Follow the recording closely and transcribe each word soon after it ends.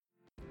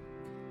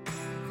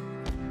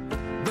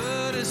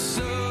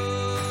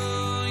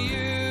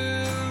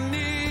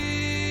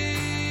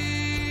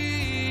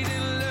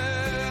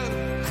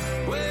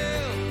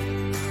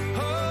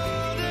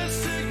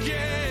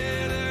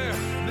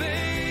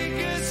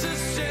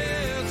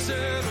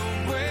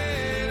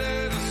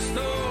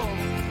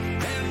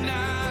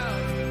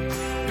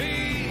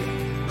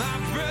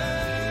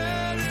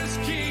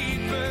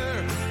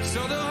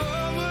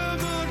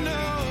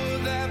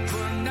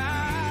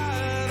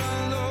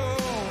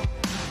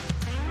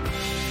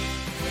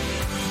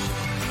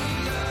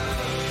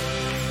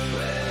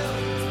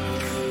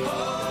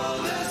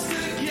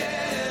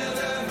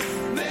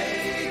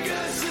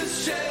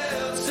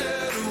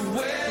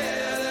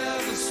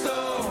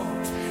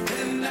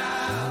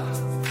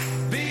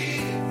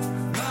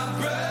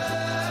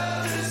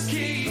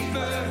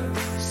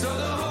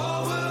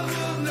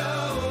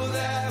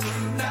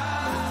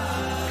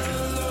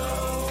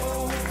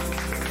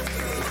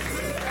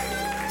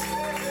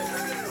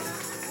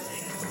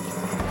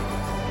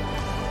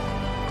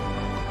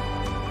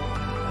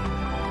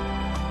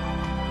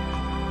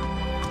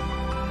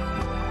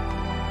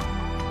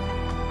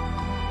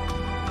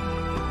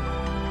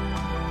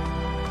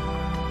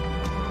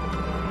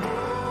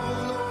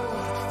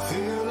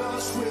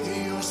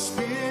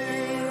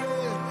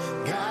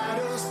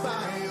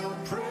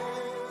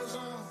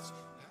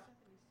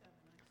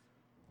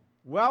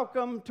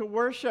Welcome to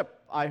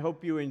worship. I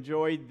hope you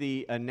enjoyed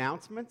the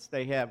announcements.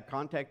 They have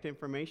contact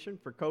information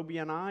for Kobe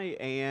and I,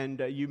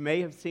 and you may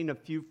have seen a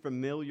few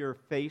familiar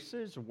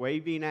faces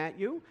waving at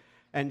you.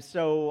 And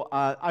so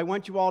I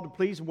want you all to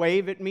please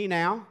wave at me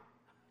now.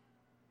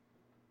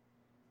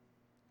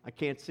 I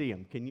can't see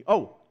them. Can you?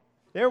 Oh,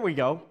 there we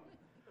go.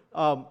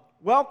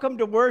 Welcome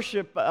to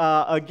worship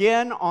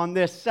again on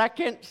this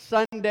second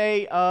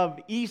Sunday of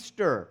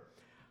Easter.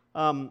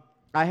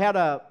 I had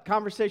a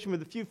conversation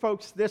with a few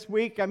folks this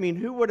week. I mean,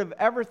 who would have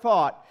ever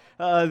thought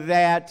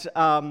that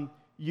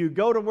you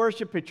go to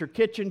worship at your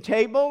kitchen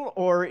table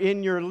or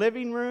in your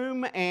living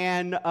room,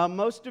 and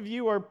most of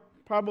you are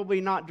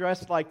probably not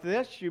dressed like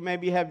this. You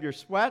maybe have your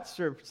sweats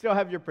or still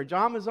have your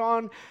pajamas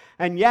on,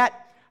 and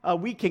yet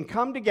we can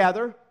come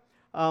together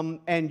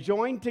and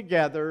join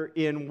together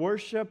in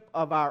worship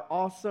of our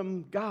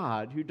awesome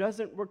God, who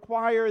doesn't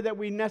require that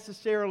we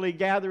necessarily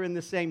gather in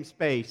the same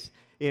space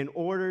in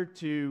order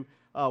to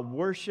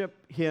worship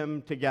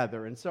Him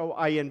together. And so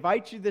I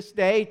invite you this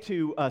day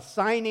to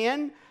sign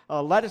in.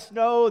 Let us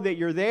know that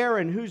you're there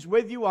and who's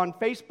with you on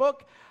Facebook.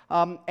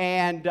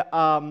 And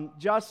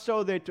just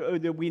so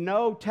that we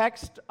know,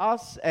 text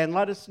us and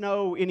let us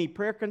know any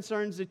prayer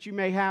concerns that you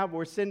may have,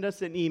 or send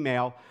us an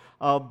email.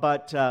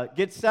 But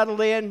get settled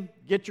in,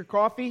 get your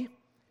coffee.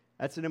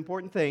 That's an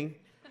important thing.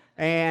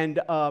 And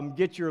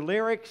get your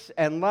lyrics,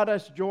 and let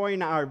us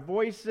join our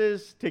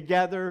voices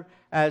together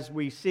as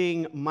we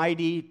sing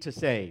Mighty to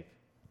Save.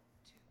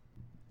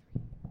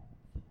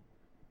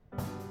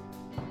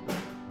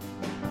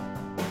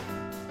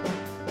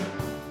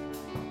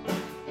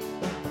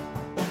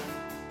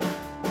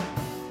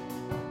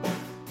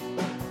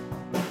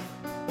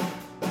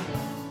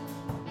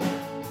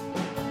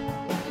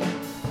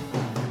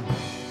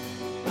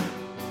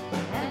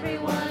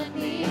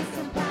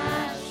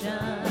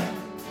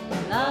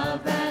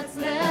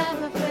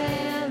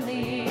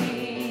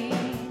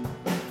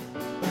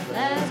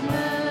 Let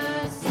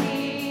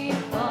mercy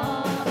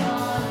fall.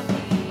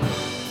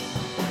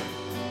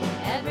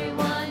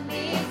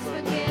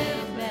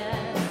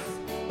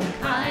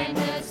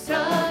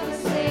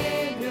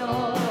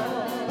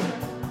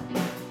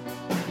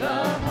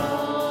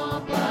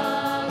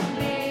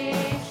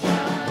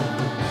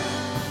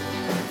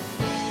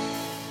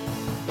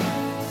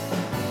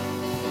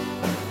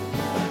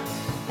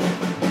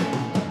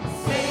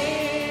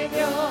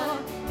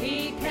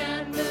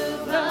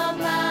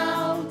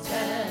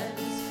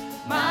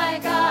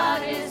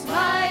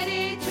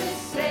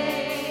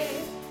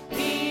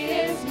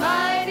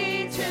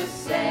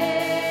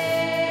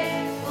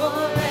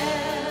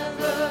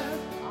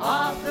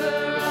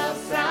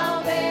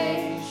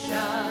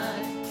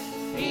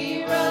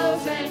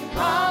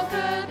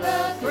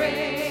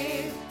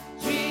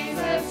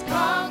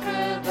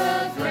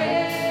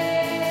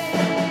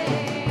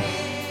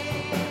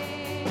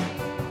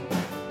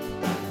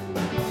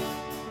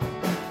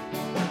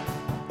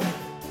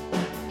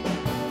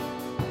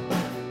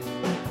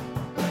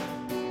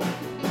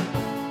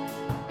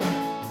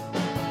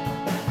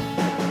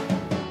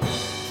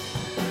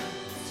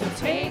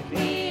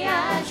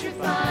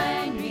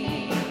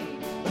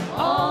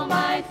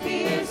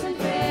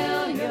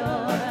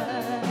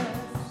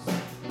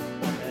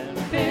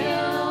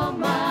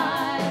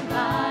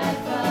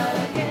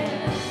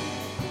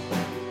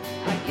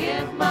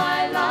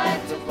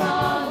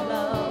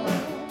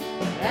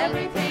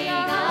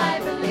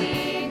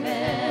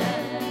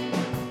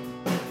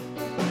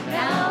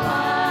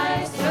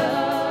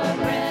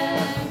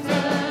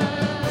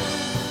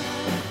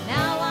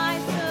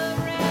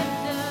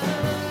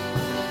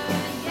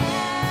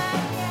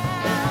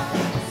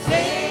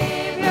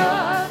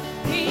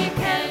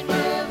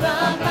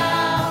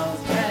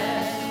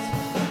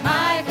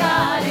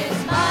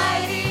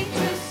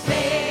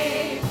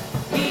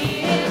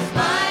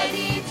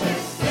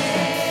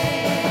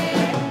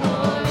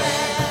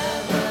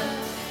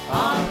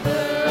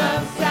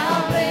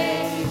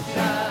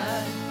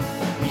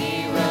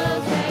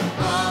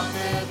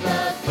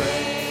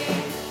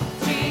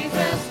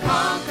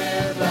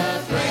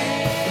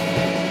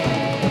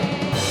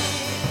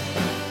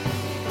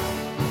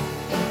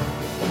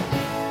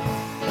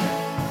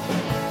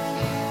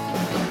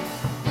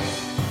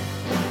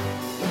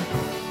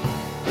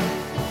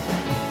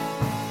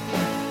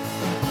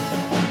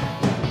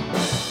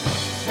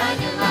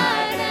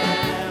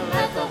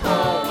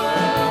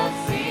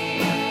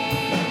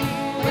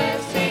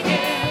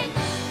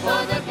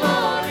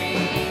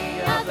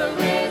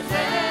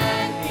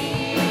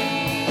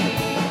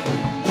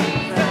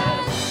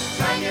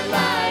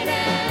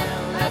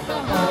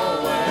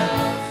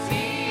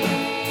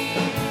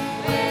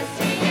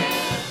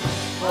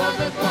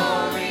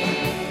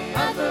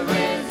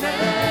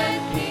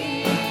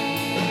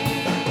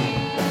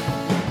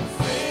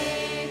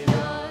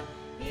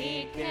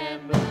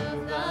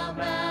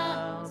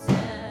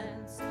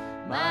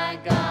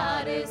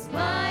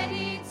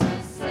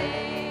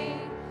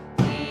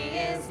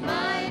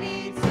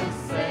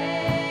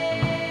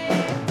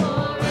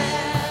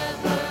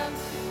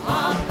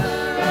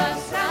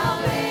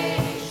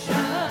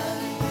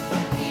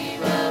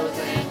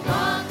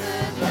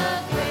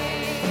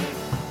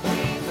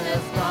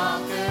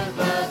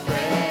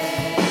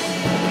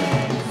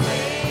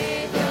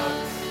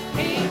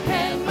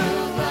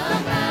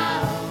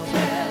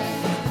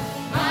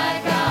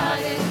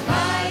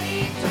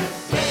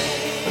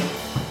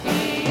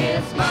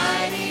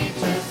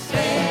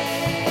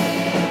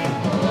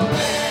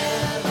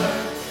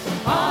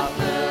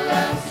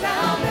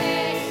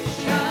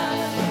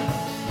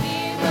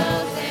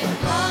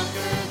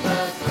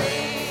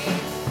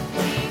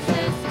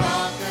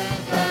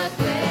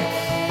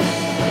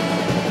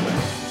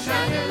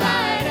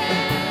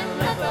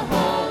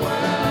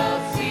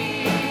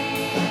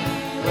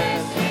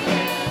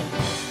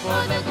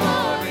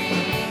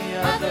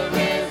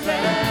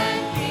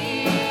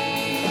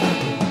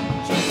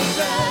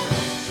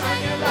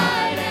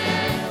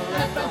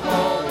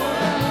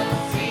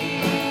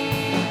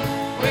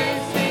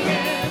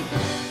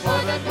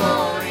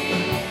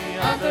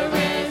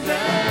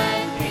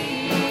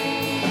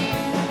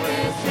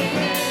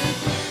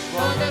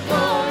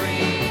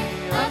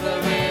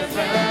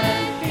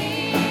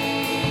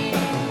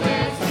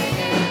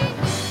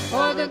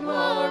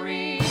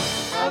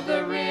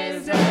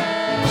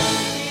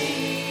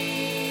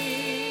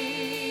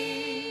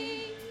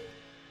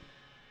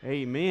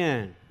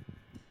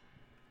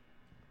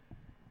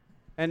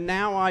 And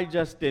now I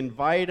just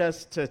invite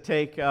us to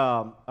take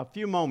a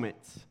few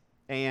moments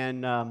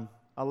and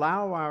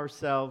allow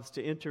ourselves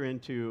to enter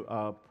into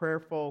a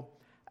prayerful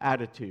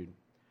attitude.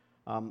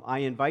 I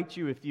invite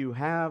you, if you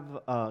have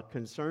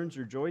concerns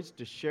or joys,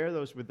 to share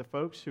those with the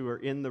folks who are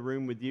in the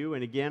room with you.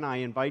 And again, I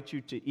invite you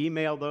to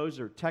email those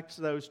or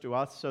text those to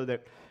us so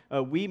that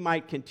we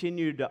might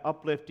continue to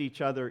uplift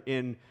each other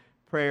in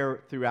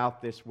prayer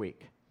throughout this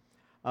week.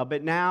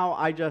 But now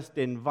I just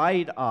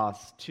invite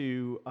us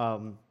to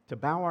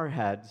bow our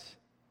heads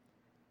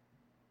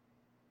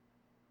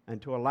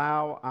and to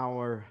allow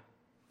our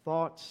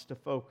thoughts to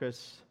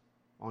focus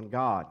on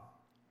God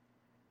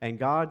and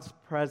God's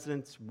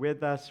presence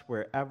with us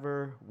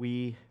wherever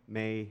we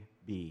may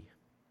be.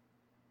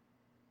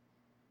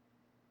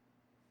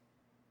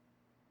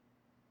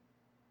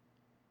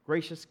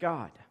 Gracious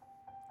God,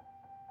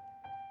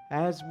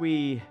 as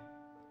we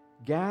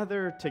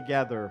gather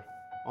together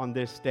on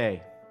this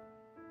day,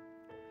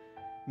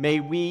 may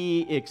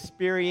we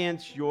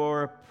experience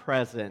your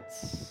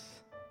presence.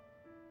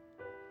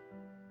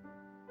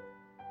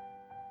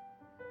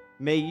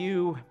 May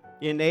you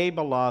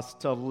enable us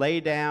to lay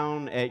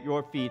down at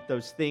your feet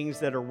those things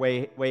that are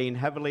weighing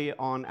heavily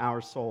on our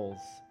souls.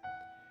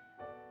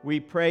 We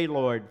pray,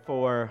 Lord,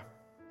 for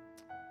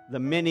the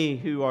many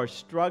who are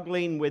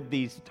struggling with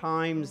these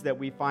times that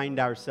we find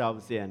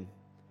ourselves in.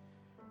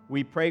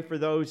 We pray for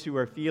those who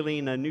are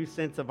feeling a new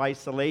sense of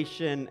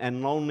isolation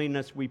and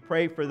loneliness. We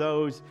pray for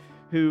those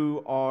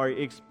who are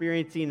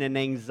experiencing an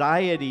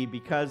anxiety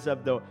because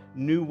of the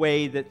new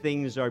way that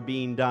things are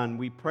being done.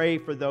 We pray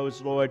for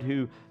those, Lord,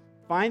 who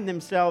find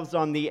themselves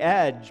on the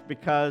edge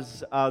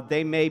because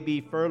they may be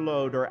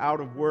furloughed or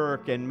out of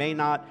work and may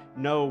not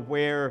know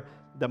where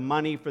the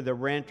money for the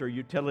rent or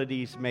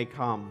utilities may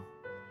come.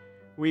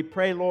 We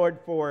pray, Lord,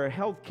 for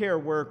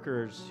healthcare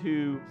workers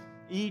who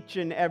each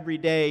and every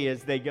day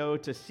as they go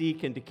to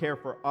seek and to care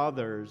for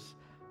others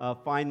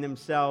find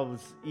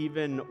themselves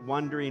even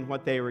wondering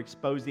what they are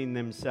exposing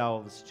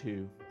themselves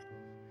to.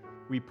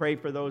 We pray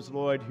for those,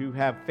 Lord, who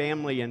have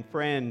family and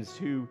friends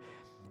who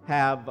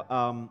have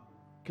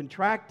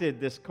contracted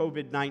this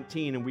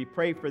COVID-19, and we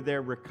pray for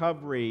their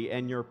recovery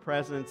and your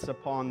presence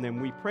upon them.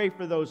 We pray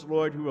for those,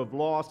 Lord, who have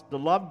lost the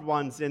loved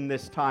ones in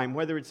this time,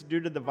 whether it's due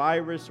to the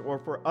virus or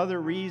for other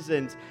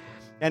reasons,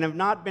 and have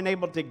not been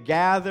able to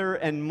gather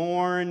and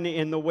mourn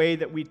in the way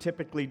that we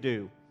typically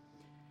do.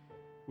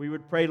 We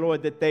would pray,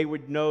 Lord, that they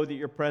would know that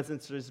your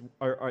presence is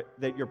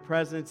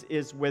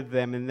with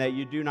them, and that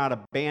you do not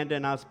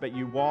abandon us, but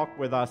you walk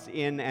with us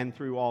in and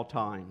through all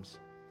times.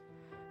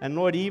 And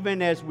Lord,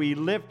 even as we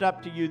lift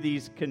up to you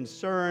these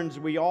concerns,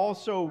 we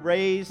also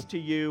raise to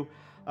you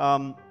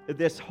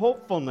this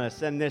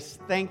hopefulness and this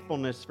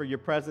thankfulness for your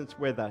presence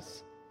with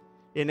us.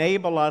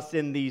 Enable us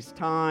in these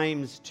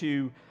times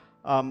to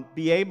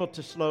be able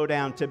to slow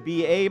down, to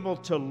be able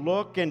to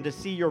look and to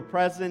see your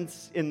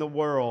presence in the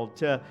world,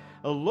 to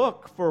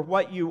look for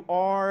what you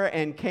are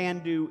and can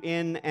do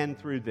in and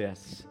through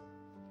this.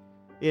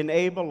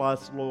 Enable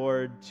us,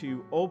 Lord,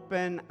 to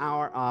open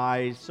our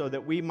eyes so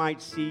that we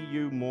might see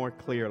you more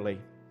clearly,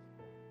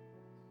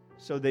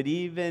 so that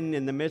even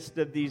in the midst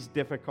of these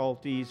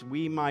difficulties,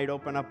 we might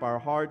open up our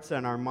hearts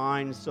and our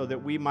minds so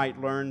that we might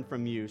learn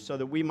from you, so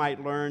that we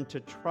might learn to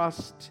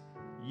trust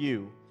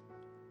you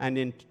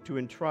and to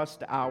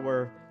entrust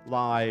our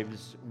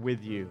lives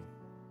with you.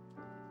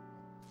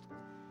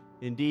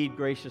 Indeed,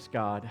 gracious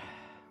God,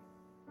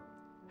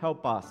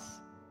 help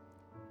us.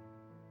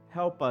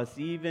 Help us,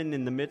 even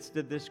in the midst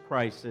of this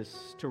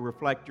crisis, to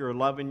reflect your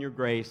love and your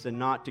grace and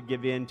not to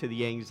give in to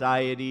the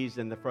anxieties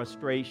and the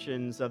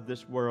frustrations of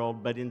this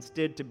world, but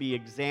instead to be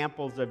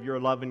examples of your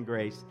love and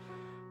grace,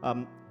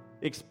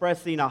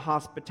 expressing a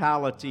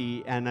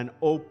hospitality and an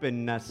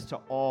openness to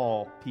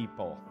all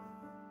people.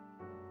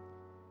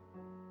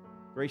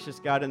 Gracious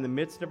God, in the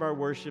midst of our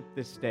worship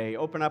this day,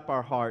 open up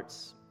our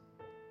hearts,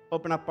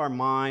 open up our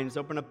minds,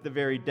 open up the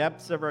very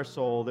depths of our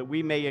soul, that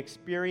we may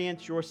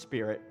experience your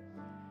Spirit,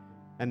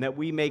 and that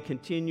we may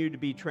continue to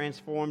be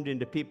transformed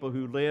into people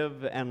who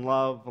live and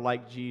love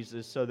like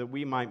Jesus, so that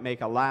we might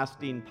make a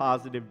lasting,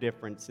 positive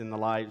difference in the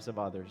lives of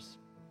others.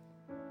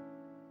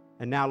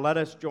 And now let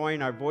us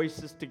join our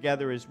voices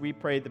together as we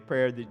pray the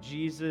prayer that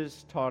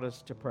Jesus taught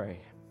us to pray.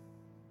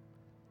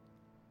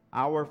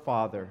 Our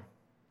Father,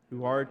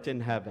 who art in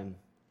heaven,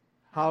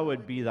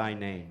 hallowed be thy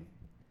name.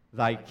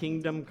 Thy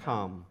kingdom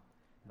come,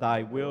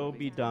 thy will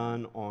be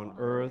done on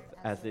earth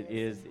as it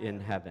is in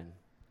heaven.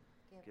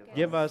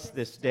 Give us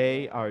this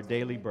day our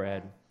daily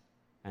bread,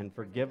 and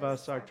forgive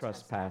us our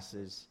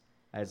trespasses,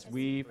 as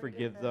we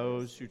forgive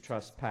those who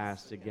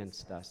trespass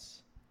against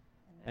us.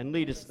 And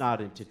lead us not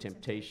into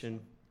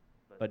temptation,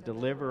 but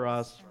deliver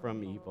us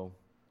from evil.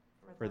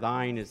 For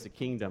thine is the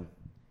kingdom,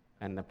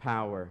 and the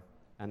power,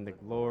 and the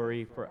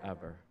glory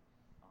forever.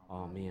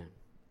 Amen.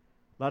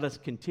 Let us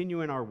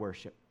continue in our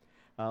worship.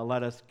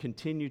 Let us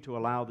continue to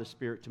allow the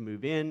Spirit to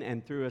move in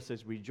and through us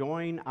as we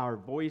join our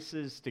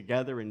voices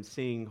together and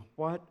sing,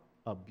 "What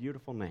a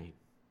Beautiful Name."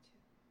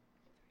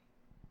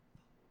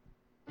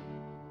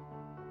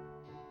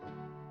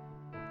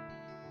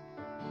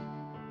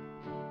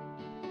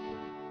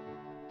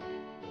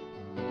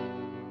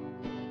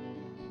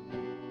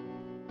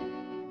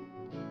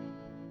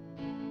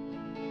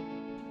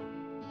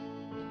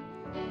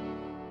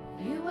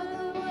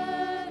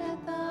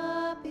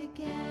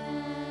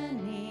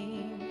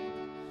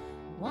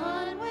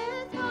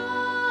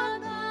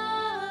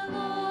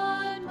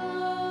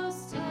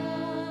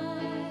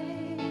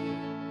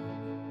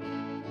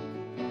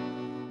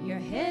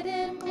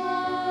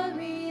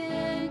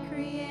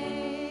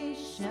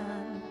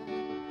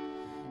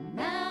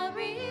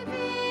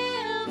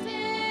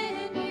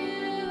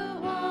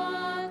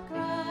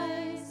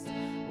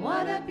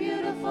 What a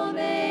beautiful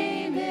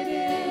name it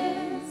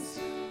is.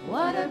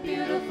 What a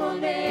beautiful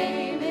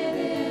name it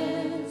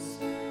is.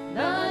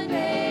 The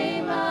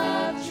name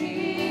of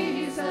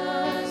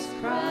Jesus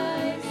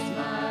Christ,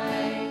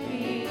 my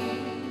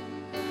King.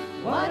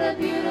 What a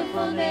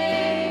beautiful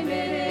name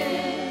it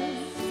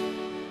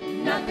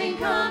is. Nothing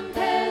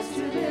compares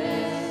to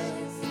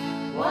this.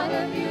 What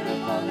a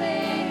beautiful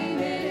name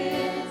it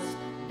is.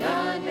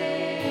 The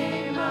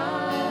name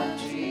of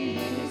Jesus.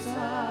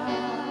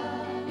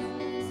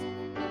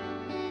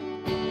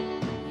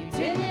 You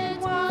didn't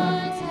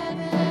want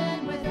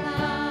heaven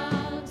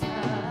without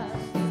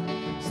us.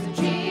 So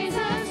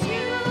Jesus,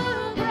 you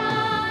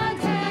brought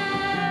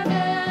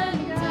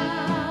heaven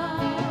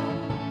down.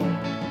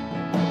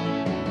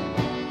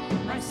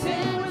 My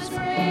sin was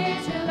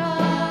great, your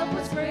love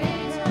was greater.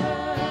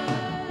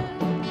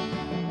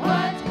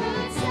 What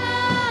could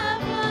separate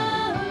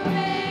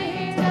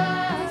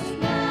us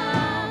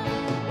now?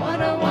 What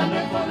a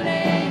wonderful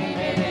name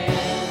it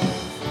is.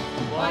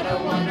 What a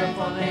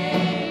wonderful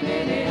name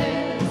it is.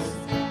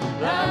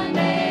 The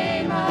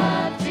name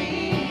of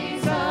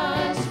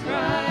Jesus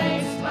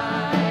Christ,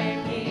 my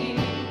King.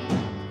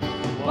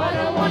 What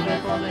a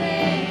wonderful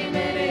name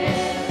it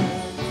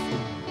is.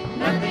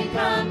 Nothing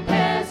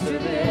compares to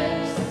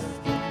this.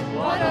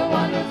 What a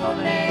wonderful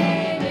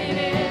name it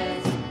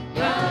is.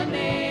 The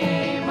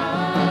name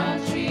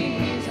of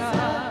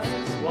Jesus.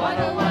 What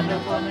a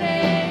wonderful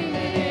name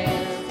it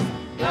is.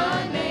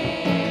 The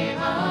name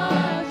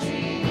of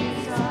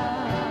Jesus.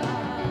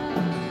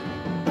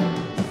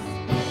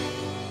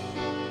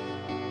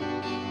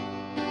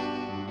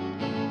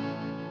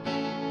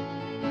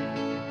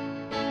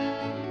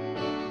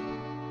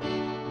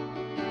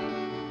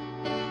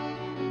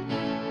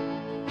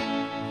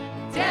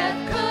 Death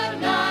could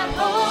not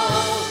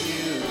hold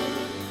you.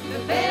 The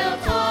veil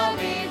tore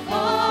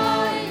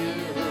before you.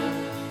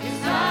 You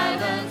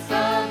silenced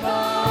the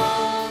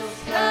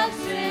boast of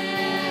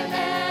sin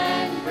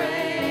and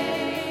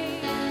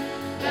grave.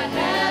 The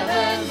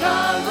heavens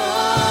are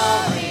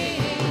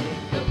roaring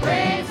the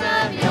praise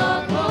of your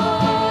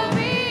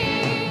glory.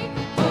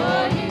 For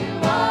you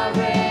are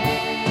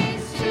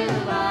raised to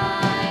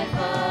life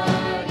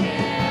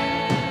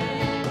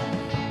again.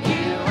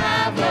 You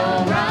have no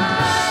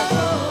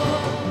rival.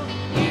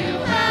 You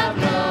have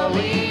no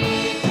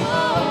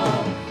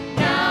equal.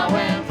 Now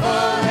and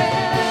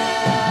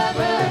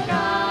forever,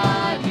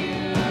 God,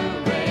 you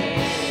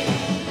reign.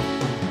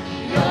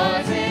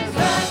 Yours is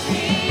the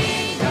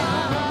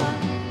kingdom.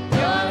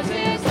 Yours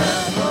is the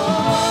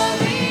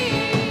glory.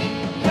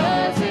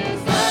 Yours is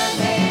the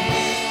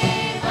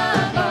name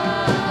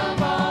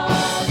above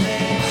all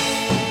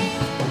names.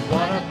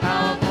 What a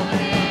powerful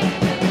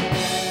name it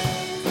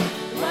is.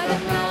 What a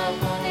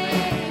powerful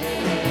name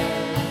it is.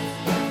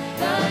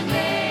 The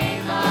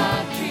name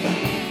of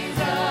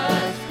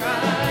Jesus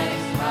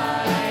Christ,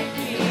 my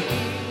King.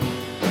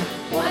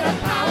 What a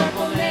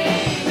powerful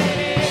name it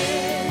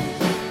is.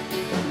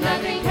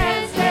 Nothing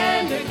can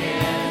stand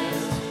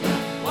against.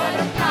 What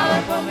a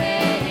powerful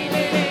name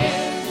it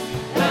is.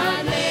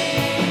 The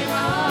name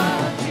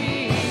of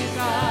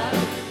Jesus.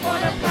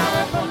 What a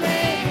powerful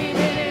name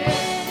it is.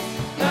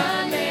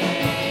 The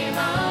name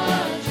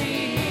of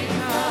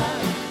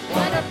Jesus.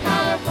 What a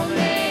powerful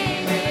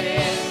name it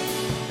is.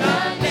 The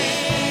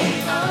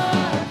name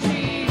of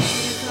Jesus.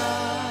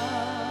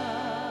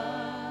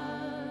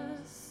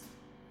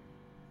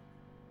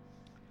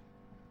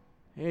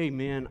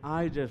 Amen.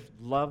 I just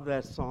love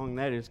that song.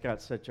 That has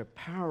got such a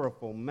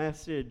powerful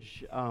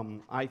message,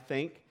 I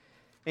think.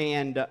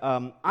 And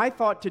I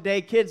thought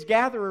today, kids,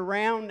 gather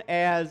around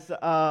as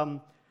I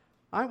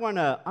want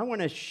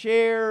to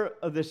share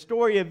the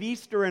story of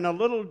Easter in a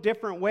little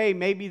different way,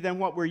 maybe than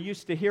what we're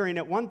used to hearing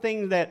it. One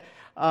thing that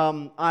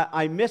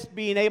I missed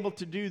being able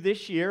to do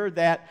this year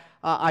that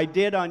I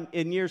did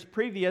in years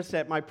previous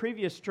at my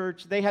previous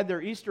church, they had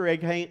their Easter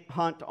egg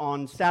hunt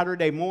on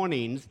Saturday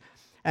mornings.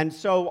 And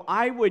so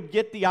I would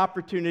get the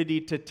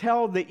opportunity to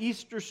tell the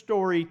Easter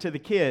story to the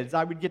kids.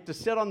 I would get to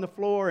sit on the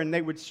floor and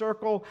they would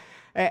circle.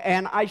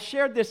 And I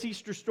shared this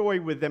Easter story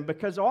with them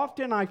because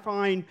often I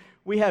find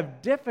we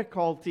have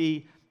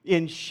difficulty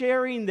in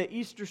sharing the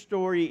Easter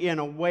story in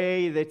a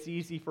way that's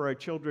easy for our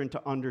children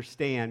to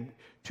understand.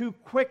 Too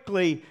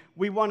quickly,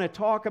 we want to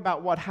talk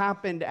about what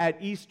happened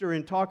at Easter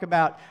and talk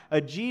about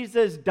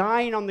Jesus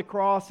dying on the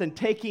cross and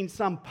taking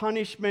some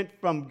punishment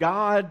from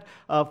God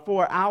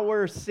for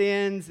our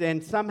sins,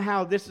 and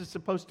somehow this is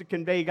supposed to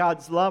convey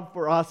God's love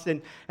for us.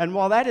 And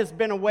while that has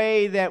been a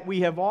way that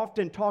we have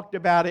often talked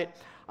about it,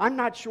 I'm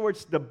not sure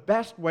it's the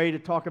best way to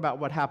talk about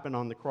what happened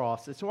on the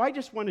cross. And so I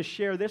just want to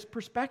share this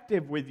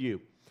perspective with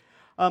you.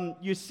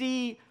 You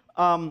see,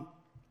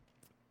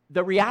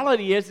 the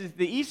reality is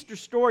the Easter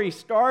story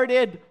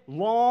started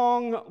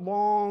long,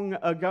 long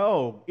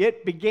ago.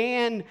 It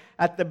began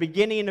at the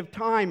beginning of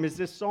time, as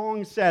this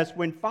song says,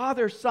 when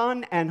Father,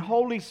 Son, and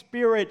Holy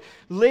Spirit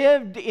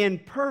lived in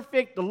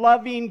perfect,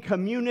 loving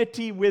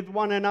community with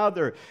one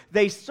another.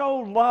 They so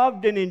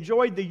loved and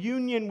enjoyed the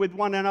union with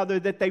one another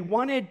that they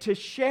wanted to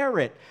share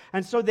it.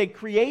 And so they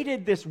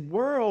created this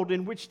world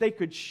in which they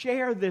could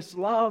share this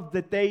love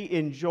that they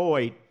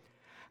enjoyed.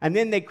 And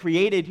then they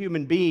created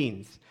human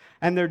beings.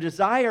 And their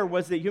desire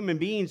was that human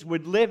beings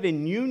would live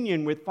in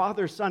union with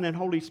Father, Son, and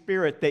Holy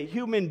Spirit, that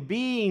human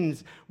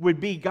beings would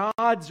be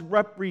God's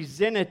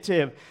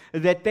representative,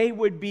 that they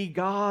would be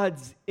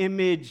God's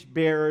image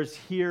bearers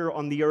here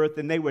on the earth,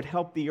 and they would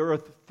help the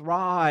earth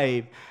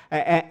thrive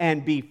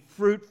and be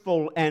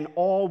fruitful, and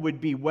all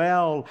would be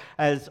well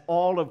as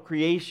all of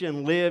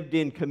creation lived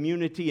in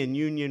community and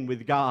union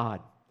with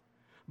God.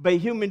 But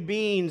human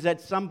beings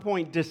at some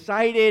point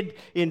decided,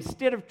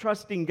 instead of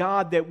trusting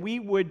God, that we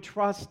would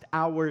trust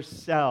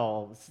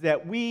ourselves,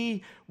 that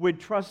we would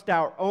trust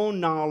our own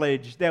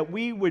knowledge, that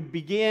we would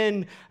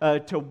begin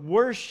to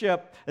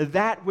worship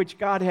that which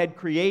God had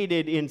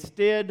created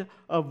instead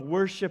of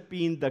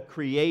worshiping the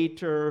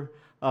Creator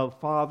of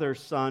Father,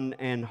 Son,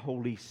 and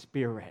Holy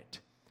Spirit.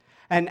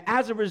 And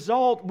as a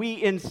result,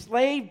 we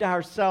enslaved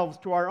ourselves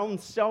to our own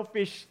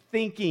selfish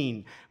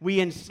thinking. We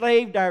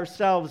enslaved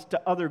ourselves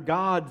to other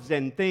gods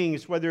and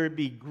things, whether it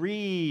be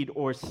greed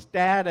or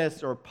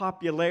status or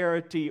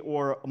popularity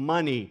or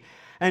money.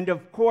 And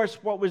of course,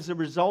 what was the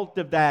result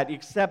of that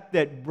except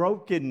that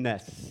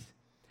brokenness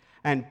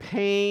and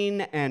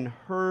pain and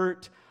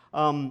hurt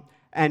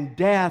and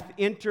death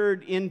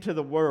entered into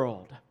the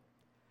world?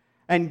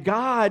 And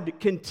God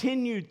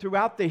continued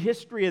throughout the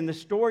history and the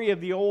story of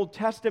the Old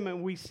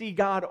Testament. We see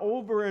God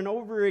over and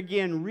over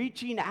again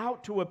reaching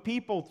out to a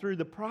people through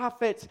the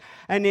prophets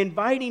and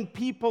inviting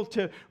people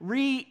to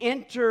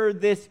re-enter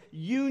this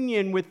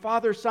union with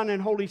Father, Son,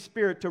 and Holy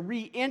Spirit, to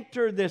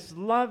re-enter this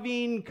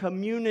loving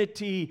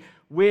community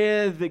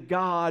with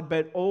God.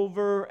 But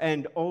over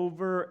and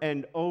over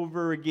and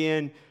over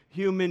again,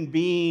 human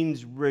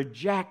beings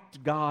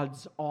reject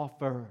God's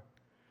offer.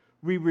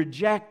 We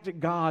reject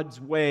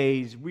God's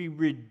ways. We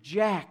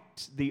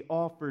reject the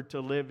offer to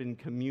live in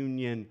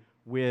communion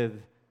with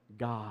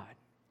God.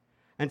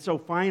 And so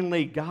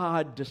finally,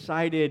 God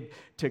decided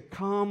to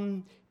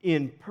come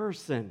in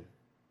person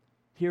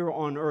here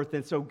on earth.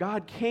 And so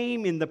God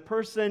came in the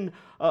person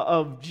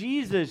of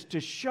Jesus to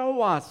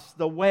show us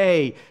the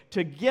way,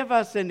 to give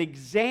us an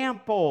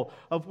example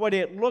of what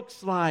it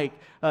looks like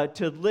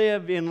to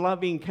live in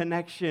loving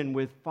connection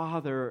with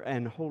Father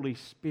and Holy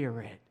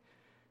Spirit,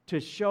 to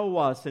show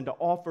us and to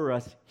offer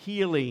us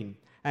healing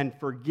and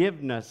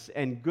forgiveness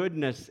and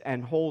goodness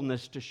and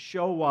wholeness, to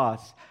show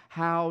us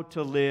how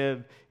to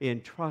live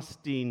in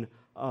trusting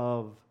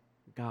of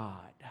God.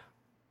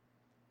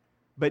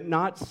 But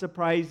not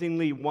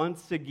surprisingly,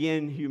 once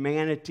again,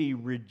 humanity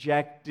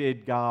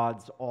rejected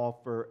God's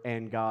offer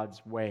and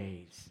God's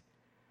ways.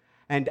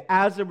 And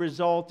as a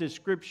result, as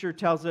Scripture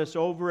tells us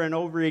over and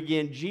over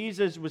again,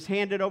 Jesus was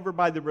handed over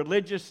by the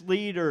religious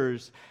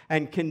leaders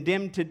and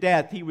condemned to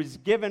death. He was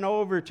given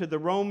over to the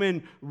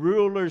Roman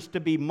rulers to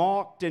be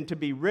mocked and to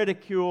be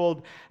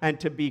ridiculed and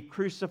to be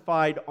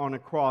crucified on a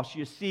cross.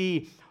 You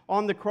see,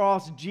 on the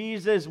cross,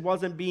 Jesus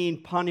wasn't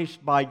being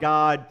punished by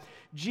God.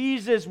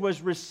 Jesus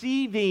was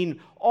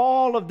receiving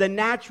all of the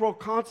natural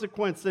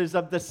consequences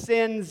of the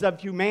sins of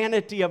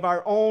humanity, of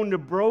our own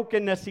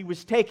brokenness. He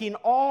was taking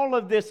all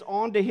of this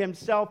onto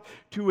himself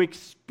to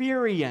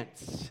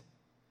experience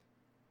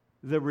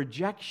the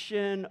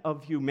rejection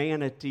of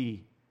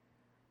humanity.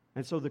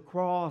 And so the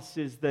cross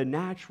is the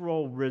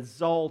natural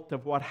result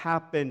of what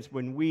happens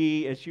when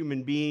we as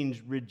human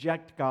beings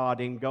reject God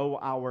and go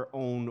our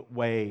own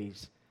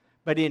ways.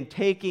 But in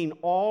taking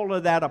all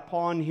of that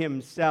upon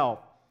himself,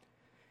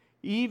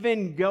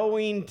 even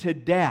going to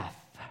death,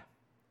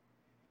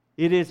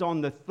 it is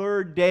on the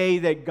third day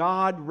that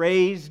God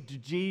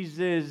raised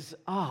Jesus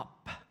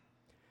up,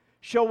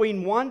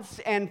 showing once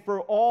and for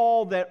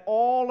all that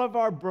all of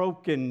our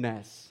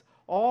brokenness,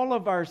 all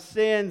of our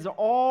sins,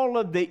 all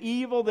of the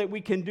evil that we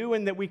can do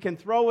and that we can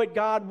throw at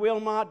God will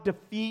not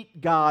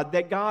defeat God,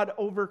 that God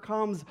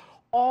overcomes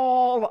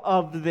all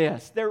of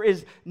this. There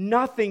is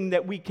nothing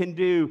that we can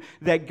do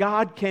that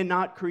God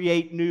cannot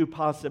create new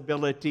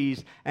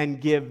possibilities and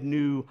give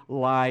new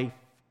life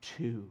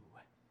to.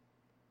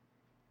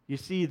 You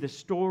see, the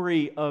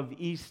story of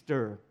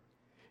Easter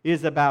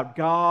is about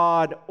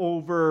God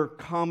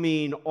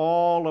overcoming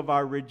all of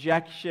our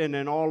rejection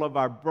and all of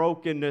our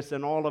brokenness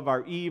and all of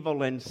our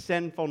evil and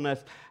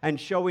sinfulness, and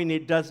showing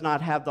it does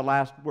not have the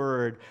last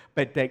word,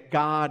 but that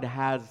God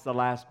has the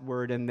last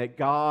word, and that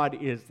God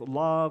is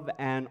love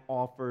and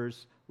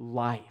offers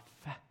life.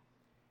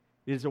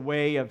 It is a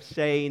way of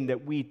saying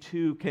that we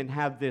too can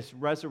have this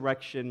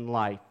resurrection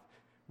life.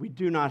 We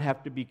do not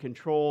have to be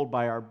controlled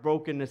by our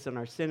brokenness and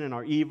our sin and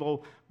our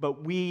evil,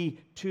 but we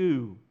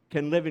too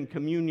can live in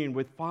communion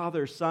with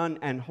Father, Son,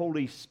 and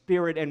Holy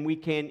Spirit, and we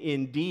can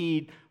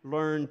indeed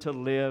learn to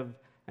live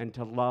and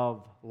to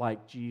love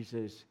like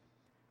Jesus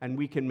and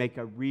we can make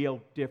a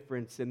real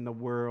difference in the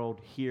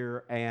world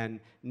here and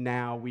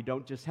now. We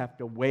don't just have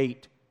to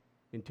wait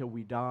until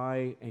we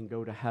die and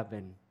go to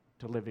heaven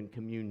to live in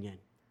communion.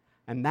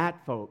 And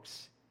that,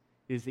 folks,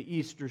 is the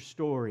Easter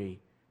story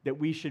that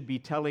we should be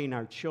telling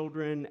our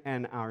children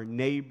and our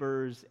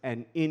neighbors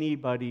and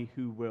anybody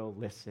who will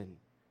listen.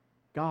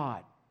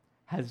 God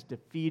has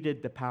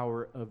defeated the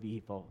power of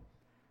evil,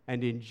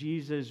 and in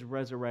Jesus'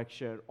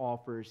 resurrection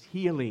offers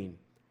healing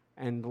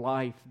and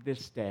life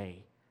this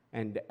day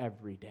and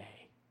every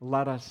day.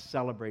 Let us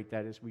celebrate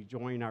that as we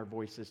join our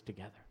voices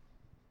together.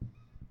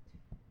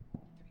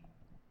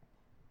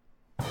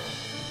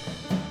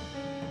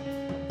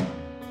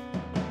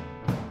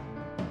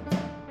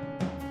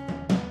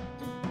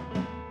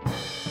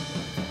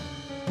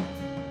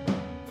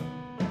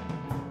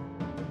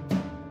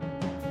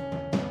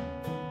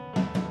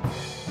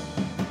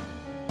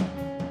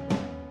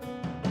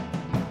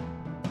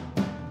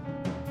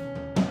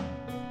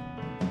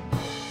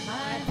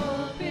 My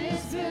hope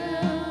is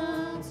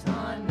built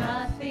on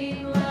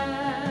nothing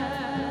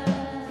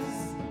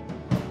less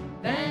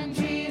than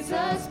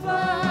Jesus'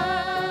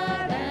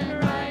 blood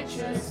and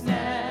righteousness.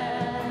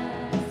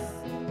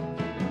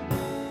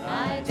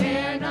 I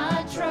dare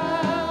not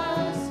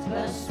trust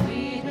the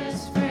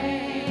sweetest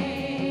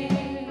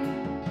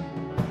frame,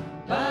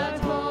 but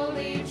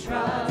wholly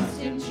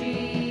trust in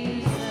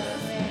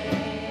Jesus'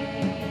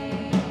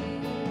 name.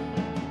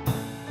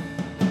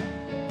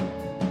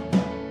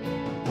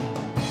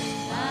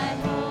 My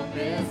hope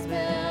is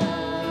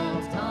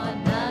built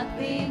on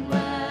nothing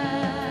less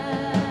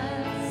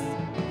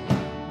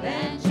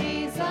than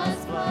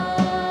Jesus'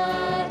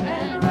 blood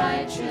and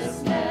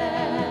righteousness.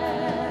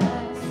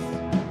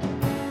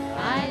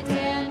 I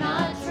dare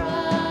not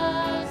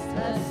trust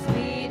the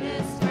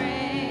sweetest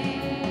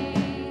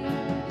frame,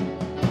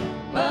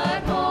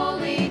 but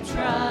wholly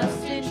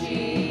trust in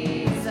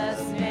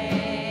Jesus' name.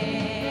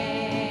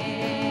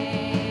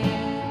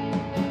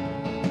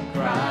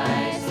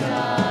 Christ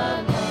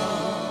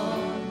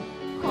alone,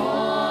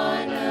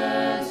 cornerstone,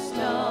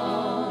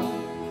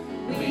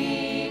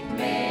 weak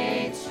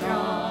made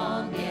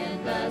strong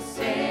in the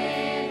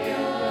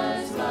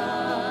Savior's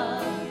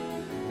love.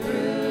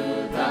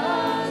 Through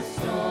the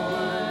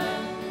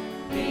storm,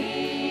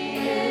 He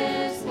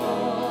is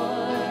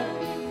Lord,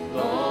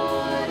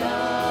 Lord of all.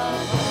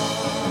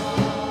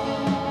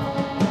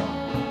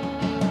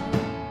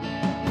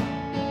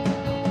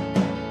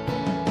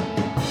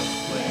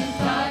 When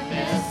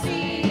darkness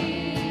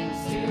seems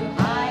to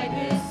hide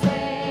His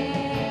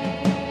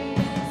face,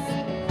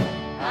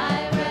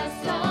 I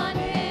rest on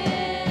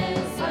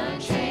His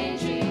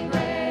unchanging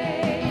grace.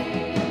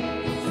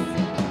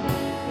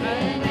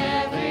 In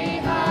every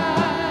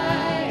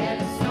high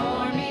and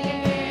stormy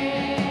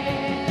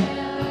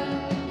gale,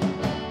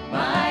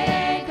 my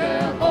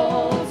anchor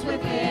holds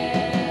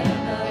within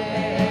the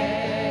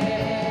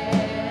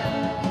veil.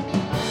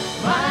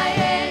 My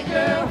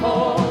anchor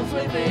holds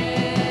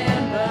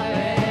within the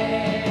veil.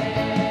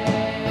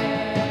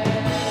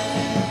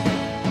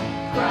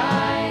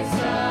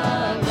 Christ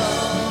alone,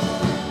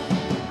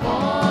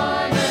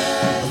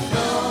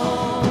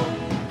 cornerstone,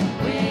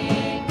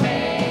 weak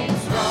made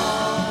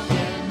strong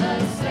in the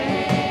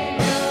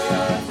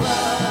Savior's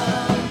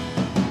love.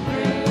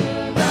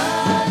 Through the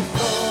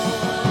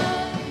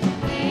storm,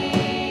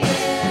 He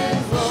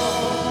is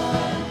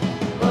Lord,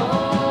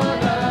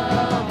 Lord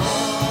of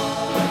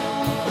all.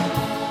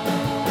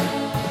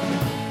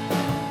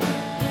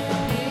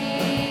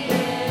 He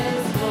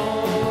is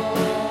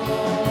Lord,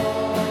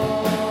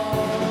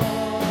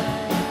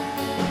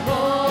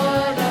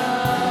 Lord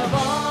of all.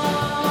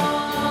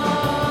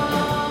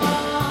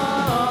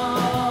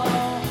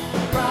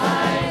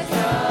 Christ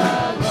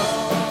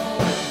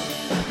alone,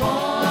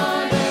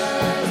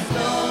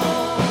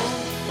 cornerstone,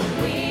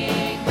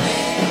 weak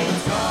made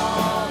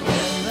strong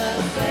in the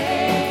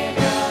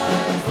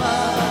Savior's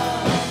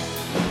love.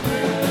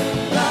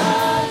 Through the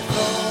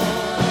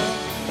storm,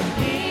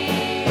 He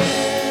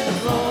is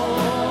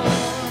Lord,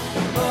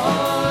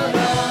 Lord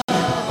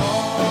of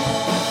all.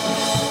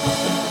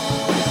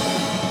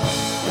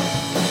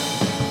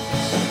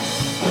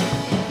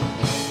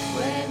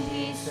 When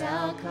He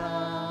shall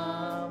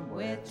come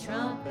with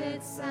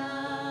trumpet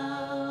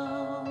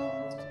sound,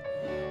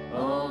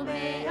 oh,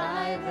 may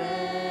I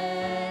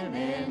then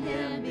in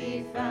Him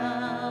be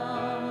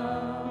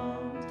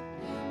found,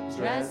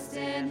 dressed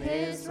in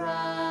His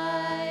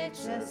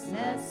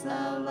righteousness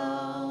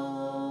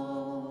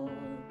alone,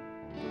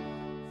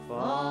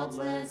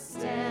 faultless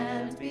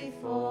stand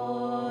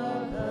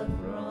before the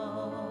throne.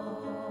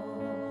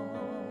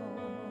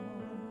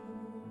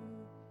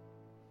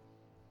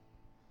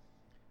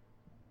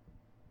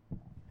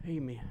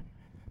 Amen.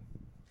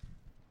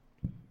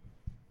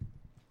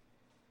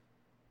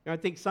 I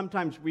think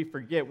sometimes we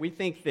forget. We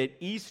think that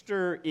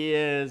Easter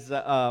is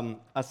a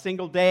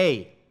single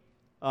day.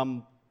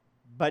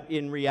 But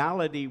in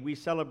reality, we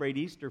celebrate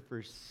Easter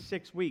for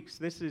 6 weeks.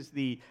 This is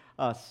the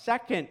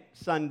second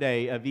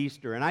Sunday of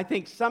Easter. And I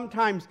think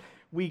sometimes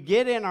we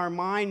get in our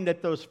mind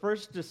that those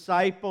first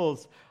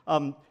disciples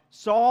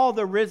saw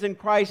the risen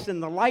Christ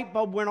and the light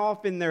bulb went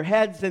off in their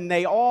heads and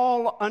they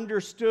all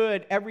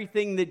understood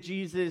everything that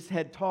Jesus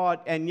had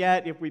taught. And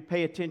yet, if we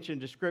pay attention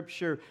to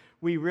Scripture,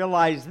 we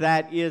realize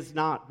that is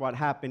not what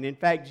happened. In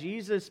fact,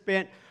 Jesus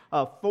spent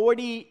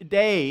 40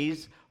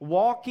 days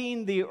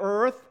walking the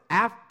earth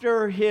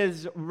after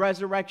his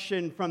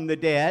resurrection from the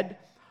dead,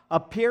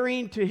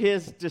 appearing to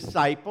his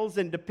disciples,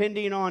 and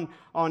depending on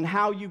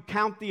how you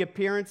count the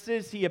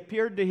appearances, he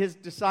appeared to his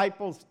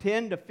disciples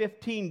 10 to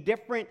 15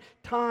 different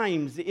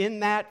times in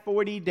that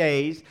 40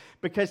 days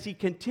because he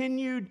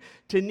continued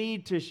to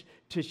need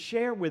to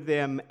share with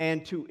them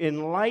and to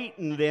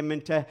enlighten them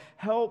and to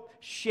help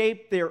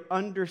shape their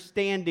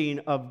understanding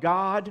of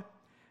God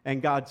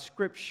and God's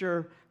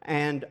Scripture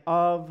and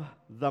of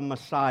the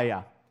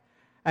Messiah.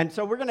 And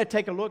so we're going to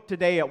take a look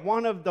today at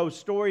one of those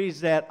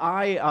stories that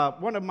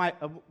one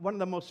of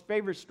the most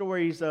favorite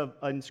stories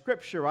in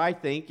Scripture, I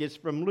think, is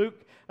from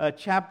Luke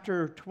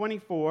chapter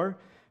 24,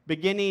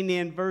 beginning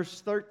in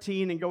verse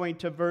 13 and going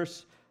to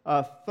verse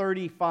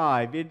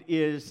 35. It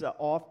is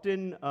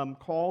often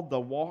called the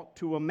Walk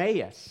to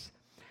Emmaus.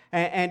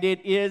 And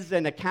it is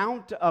an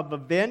account of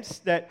events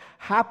that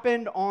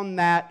happened on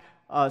that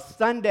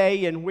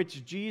Sunday in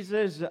which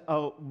Jesus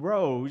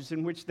rose,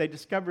 in which they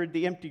discovered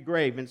the empty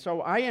grave. And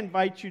so I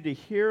invite you to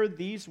hear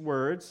these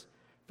words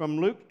from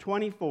Luke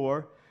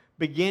 24,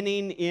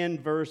 beginning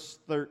in verse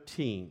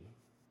 13.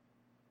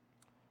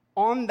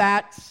 On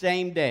that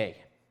same day,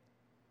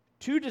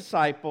 2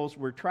 disciples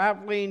were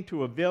traveling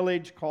to a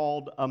village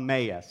called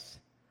Emmaus,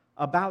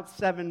 about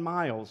 7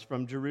 miles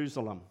from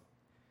Jerusalem.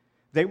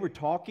 They were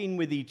talking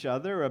with each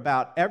other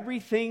about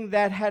everything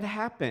that had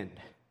happened.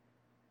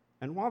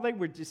 And while they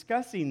were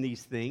discussing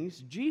these things,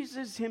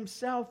 Jesus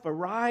himself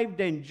arrived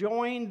and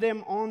joined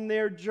them on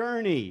their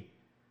journey.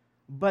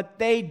 But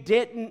they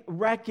didn't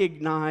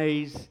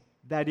recognize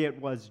that it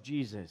was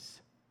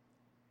Jesus.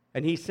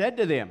 And he said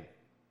to them,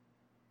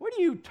 "What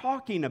are you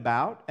talking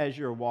about as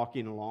you're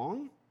walking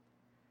along?"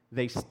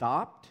 They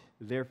stopped,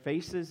 their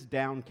faces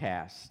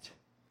downcast.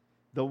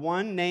 The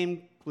one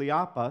named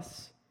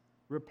Cleopas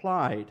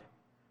replied,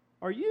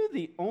 "Are you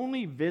the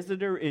only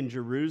visitor in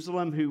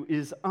Jerusalem who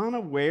is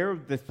unaware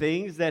of the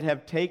things that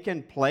have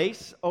taken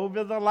place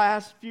over the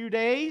last few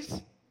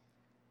days?"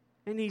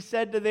 And he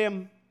said to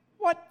them,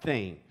 "What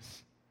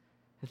things?"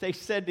 They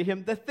said to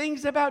him, "The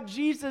things about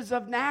Jesus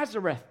of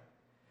Nazareth.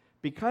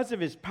 Because of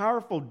his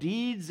powerful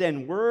deeds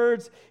and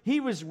words, he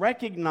was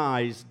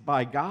recognized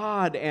by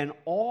God and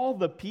all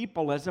the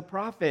people as a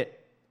prophet.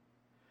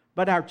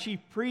 But our chief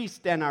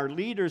priests and our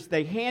leaders,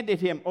 they handed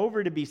him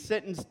over to be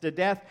sentenced to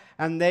death,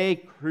 and they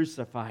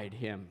crucified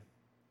him.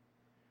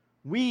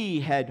 We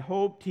had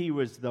hoped he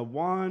was the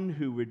one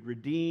who would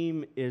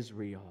redeem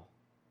Israel."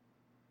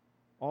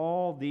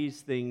 All these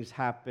things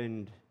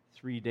happened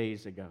 3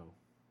 days ago.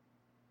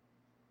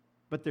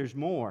 But there's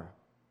more.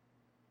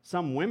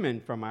 Some women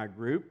from our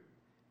group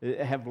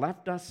have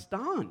left us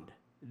stunned.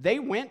 They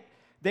went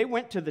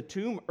to the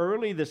tomb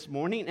early this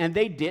morning, and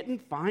they didn't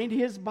find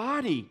his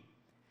body.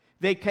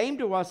 They came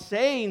to us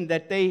saying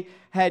that they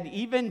had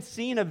even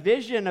seen a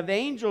vision of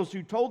angels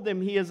who told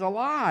them he is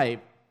alive.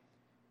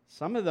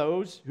 Some of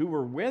those who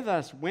were with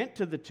us went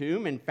to the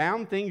tomb and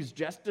found things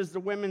just as the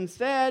women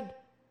said,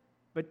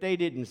 but they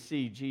didn't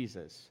see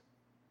Jesus.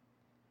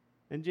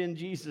 And then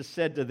Jesus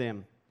said to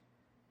them,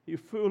 "You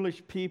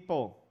foolish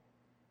people,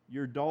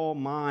 your dull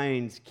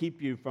minds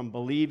keep you from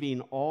believing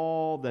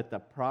all that the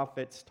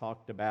prophets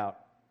talked about.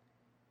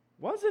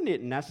 Wasn't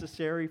it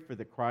necessary for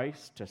the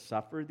Christ to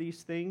suffer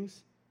these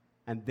things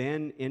and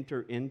then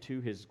enter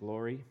into his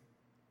glory?"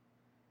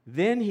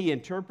 Then he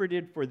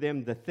interpreted for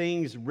them the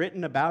things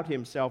written about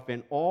himself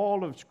in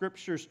all of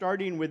Scripture,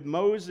 starting with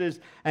Moses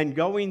and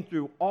going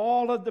through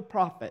all of the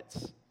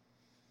prophets.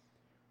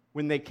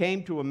 When they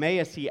came to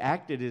Emmaus, he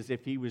acted as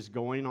if he was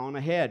going on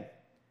ahead.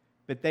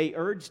 But they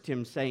urged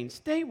him, saying,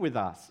 "Stay with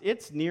us.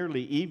 It's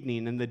nearly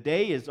evening, and the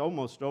day is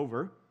almost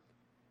over."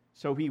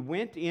 So he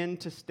went in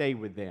to stay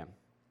with them.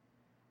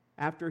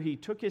 After he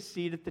took his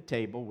seat at the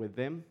table with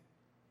them,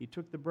 he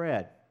took the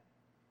bread,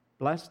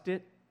 blessed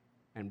it,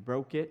 and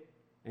broke it,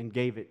 and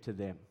gave it to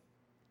them.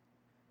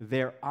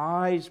 Their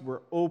eyes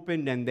were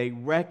opened, and they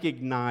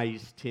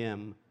recognized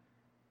him,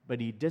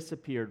 but he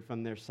disappeared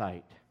from their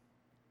sight.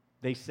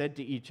 They said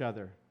to each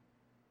other,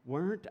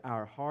 "Weren't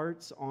our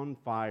hearts on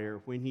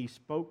fire when he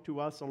spoke to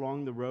us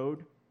along the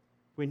road,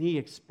 when he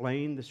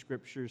explained the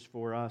Scriptures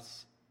for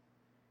us?"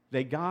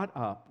 They got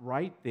up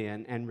right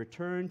then and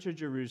returned to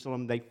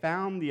Jerusalem. They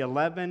found the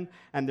 11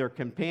 and their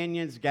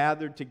companions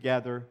gathered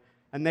together,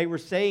 and they were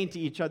saying to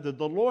each other,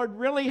 "The Lord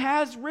really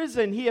has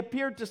risen. He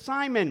appeared to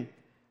Simon."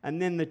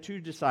 And then the 2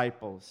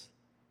 disciples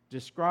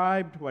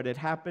described what had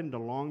happened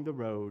along the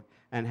road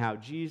and how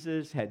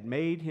Jesus had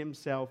made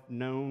himself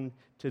known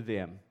to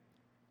them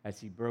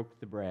as he broke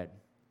the bread.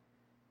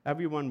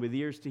 Everyone with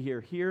ears to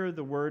hear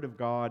the word of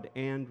God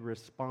and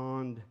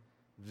respond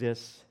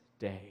this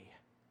day.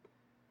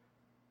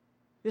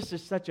 This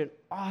is such an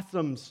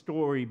awesome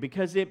story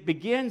because it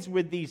begins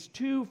with these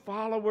two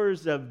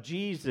followers of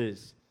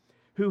Jesus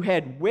who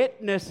had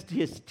witnessed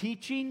his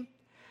teaching,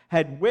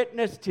 had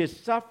witnessed his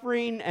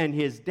suffering and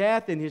his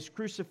death and his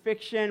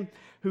crucifixion,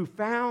 who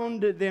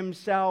found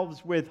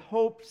themselves with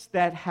hopes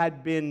that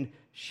had been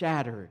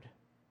shattered.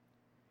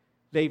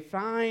 They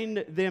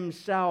find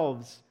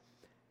themselves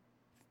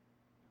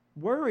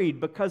worried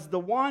because the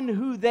one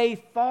who they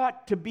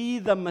thought to be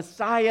the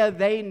Messiah,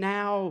 they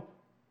now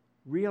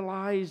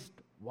realized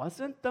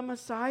wasn't the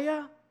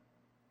Messiah.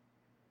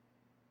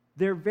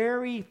 Their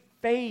very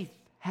faith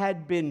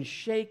had been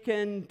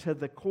shaken to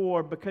the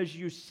core because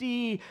you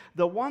see,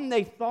 the one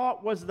they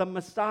thought was the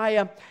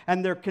Messiah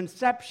and their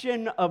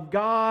conception of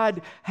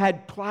God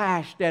had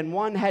clashed, and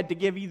one had to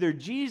give either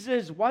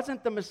Jesus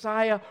wasn't the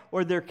Messiah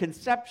or their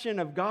conception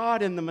of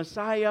God and the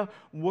Messiah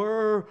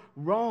were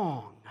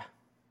wrong.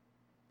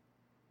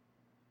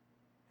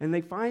 And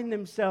they find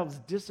themselves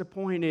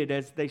disappointed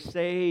as they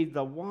say,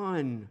 the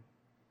one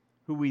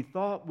who we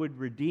thought would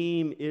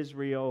redeem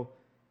Israel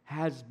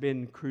has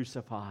been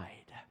crucified.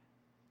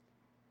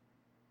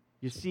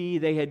 You see,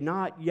 they had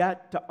not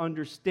yet to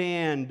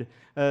understand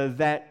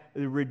that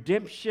the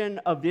redemption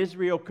of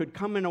Israel could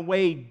come in a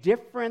way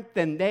different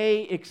than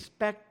they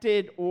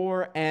expected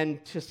or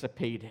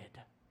anticipated.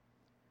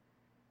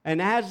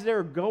 And as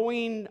they're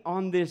going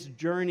on this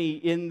journey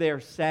in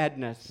their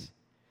sadness,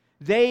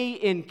 they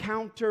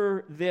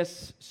encounter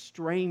this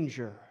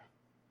stranger.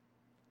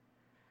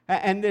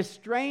 And this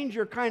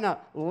stranger kind of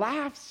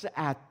laughs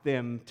at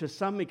them to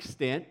some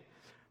extent,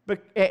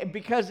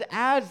 because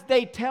as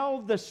they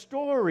tell the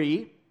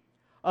story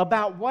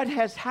about what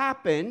has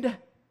happened,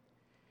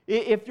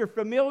 if you're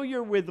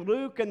familiar with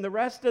Luke and the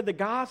rest of the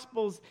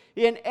Gospels,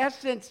 in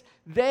essence,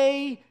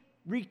 they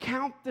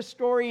recount the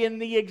story in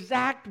the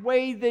exact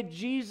way that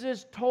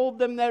Jesus told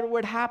them that it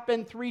would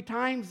happen 3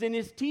 times in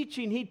his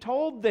teaching. He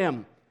told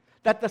them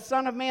that the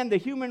Son of Man, the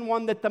human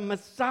one, that the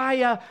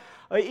Messiah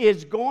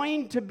is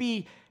going to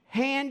be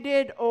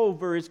handed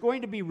over, is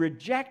going to be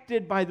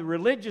rejected by the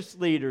religious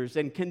leaders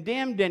and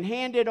condemned and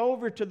handed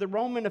over to the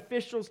Roman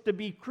officials to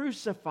be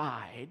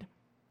crucified.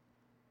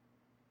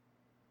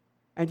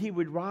 And he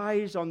would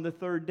rise on the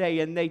 3rd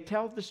day. And they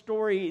tell the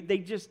story, they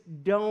just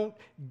don't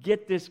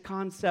get this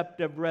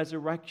concept of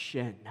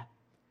resurrection.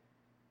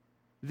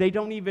 They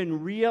don't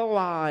even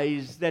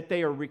realize that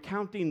they are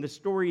recounting the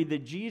story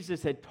that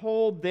Jesus had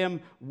told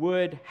them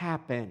would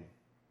happen.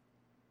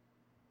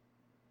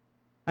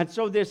 And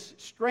so this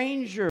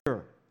stranger,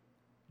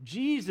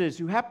 Jesus,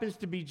 who happens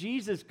to be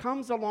Jesus,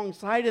 comes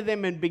alongside of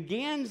them and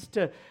begins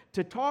to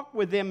talk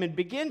with them and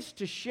begins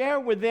to share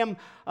with them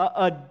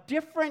a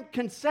different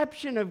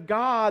conception of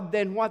God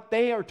than what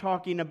they are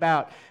talking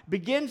about.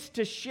 Begins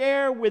to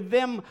share with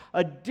them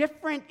a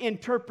different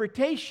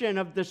interpretation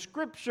of the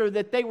Scripture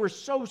that they were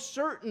so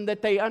certain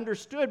that they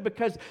understood,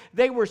 because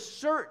they were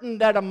certain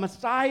that a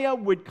Messiah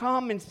would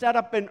come and set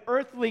up an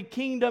earthly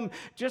kingdom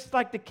just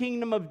like the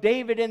kingdom of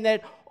David, and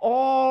that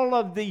all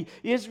of the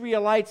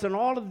Israelites and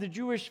all of the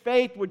Jewish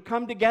faith would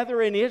come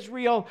together in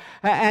Israel,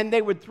 and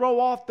they would throw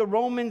off the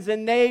Romans,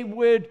 and they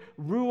would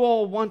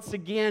rule once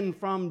again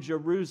from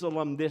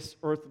Jerusalem this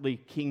earthly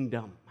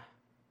kingdom.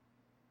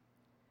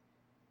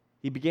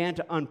 He began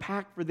to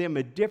unpack for them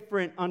a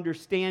different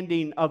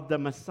understanding of the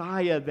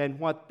Messiah than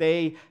what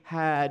they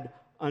had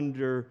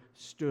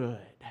understood.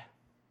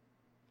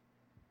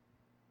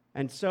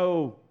 And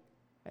so,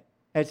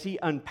 as he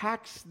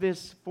unpacks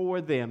this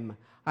for them,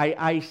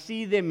 I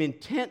see them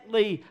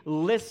intently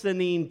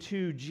listening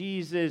to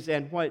Jesus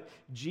and what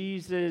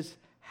Jesus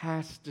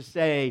has to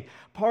say.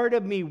 Part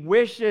of me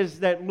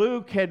wishes that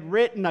Luke had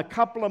written a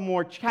couple of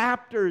more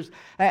chapters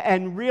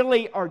and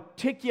really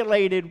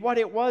articulated what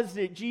it was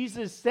that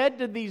Jesus said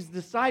to these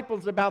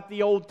disciples about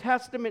the Old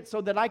Testament,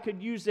 so that I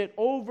could use it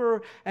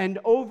over and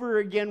over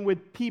again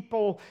with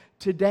people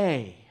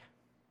today.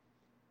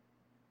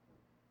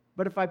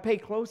 But if I pay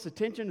close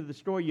attention to the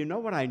story, you know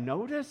what I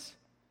notice?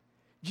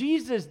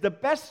 Jesus, the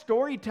best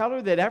storyteller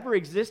that ever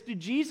existed,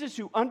 Jesus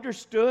who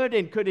understood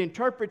and could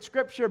interpret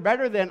Scripture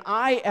better than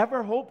I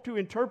ever hoped to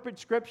interpret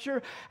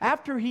Scripture,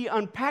 after he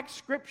unpacked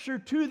Scripture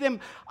to them,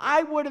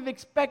 I would have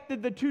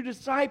expected the 2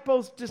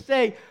 disciples to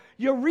say,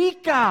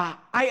 "Eureka!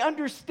 I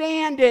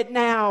understand it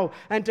now,"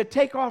 and to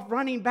take off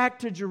running back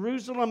to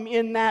Jerusalem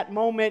in that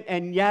moment,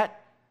 and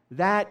yet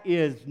that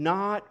is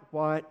not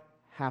what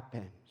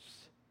happens.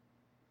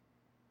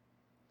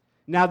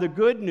 Now, the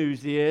good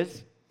news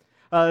is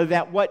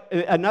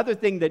another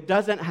thing that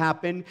doesn't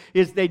happen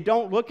is they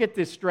don't look at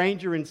this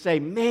stranger and say,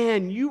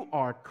 "Man, you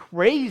are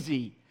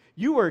crazy.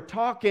 You are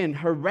talking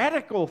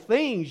heretical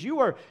things. You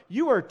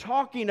are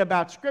talking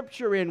about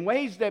Scripture in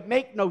ways that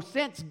make no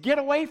sense. Get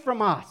away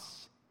from us."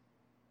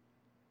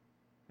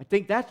 I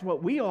think that's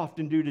what we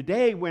often do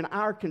today when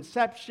our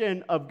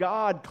conception of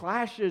God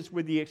clashes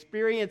with the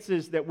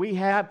experiences that we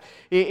have.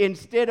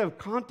 Instead of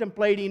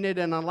contemplating it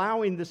and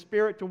allowing the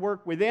Spirit to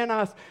work within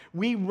us,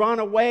 we run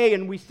away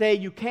and we say,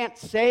 "You can't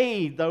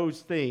say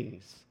those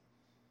things."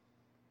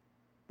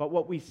 But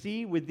what we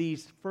see with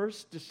these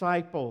first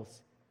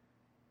disciples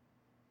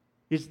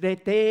is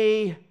that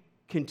they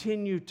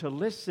continue to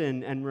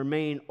listen and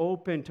remain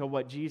open to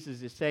what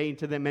Jesus is saying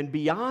to them. And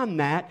beyond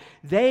that,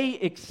 they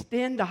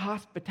extend a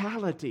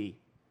hospitality.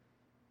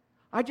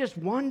 I just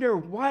wonder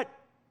what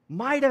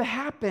might have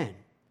happened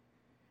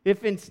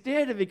if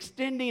instead of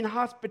extending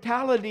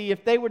hospitality,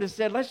 if they would have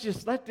said, let's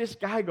just let this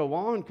guy go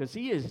on because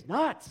he is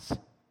nuts.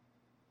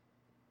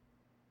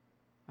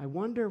 I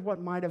wonder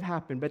what might have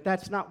happened, but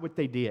that's not what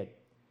they did.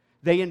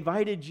 They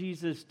invited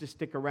Jesus to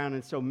stick around,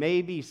 and so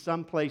maybe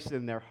someplace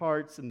in their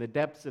hearts, in the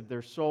depths of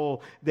their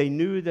soul, they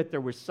knew that there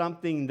was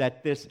something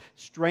that this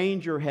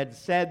stranger had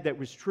said that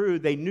was true.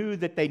 They knew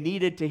that they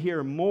needed to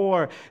hear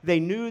more. They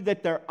knew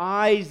that their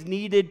eyes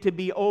needed to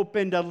be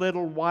opened a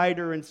little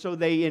wider, and so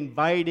they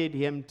invited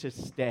him to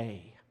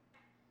stay.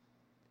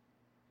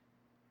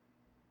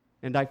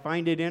 And I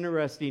find it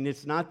interesting.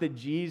 It's not that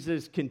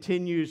Jesus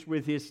continues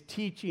with his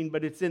teaching,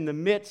 but it's in the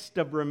midst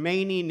of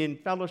remaining in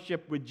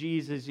fellowship with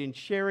Jesus, in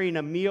sharing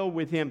a meal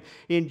with him,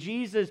 in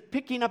Jesus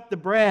picking up the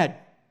bread,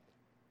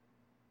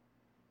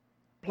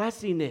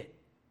 blessing it,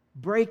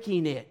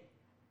 breaking it,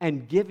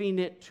 and giving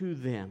it to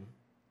them,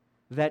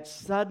 that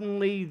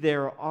suddenly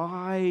their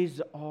eyes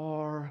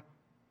are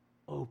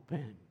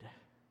opened.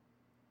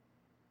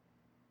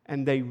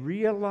 And they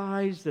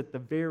realize that the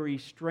very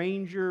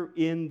stranger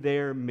in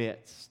their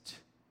midst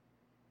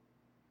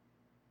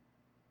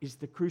is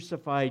the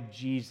crucified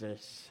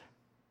Jesus,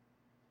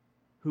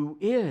 who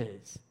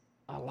is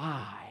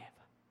alive.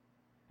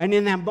 And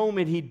in that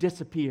moment, he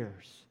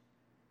disappears.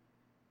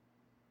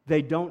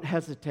 They don't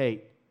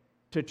hesitate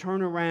to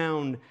turn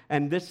around,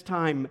 and this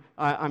time,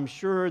 I'm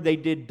sure they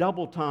did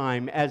double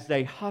time as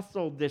they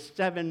hustled this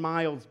 7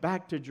 miles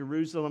back to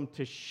Jerusalem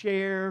to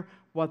share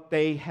what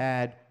they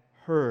had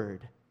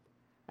heard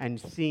and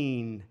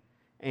seen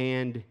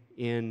and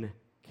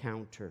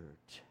encountered.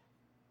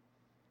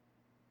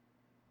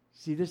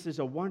 See, this is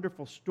a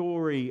wonderful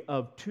story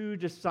of 2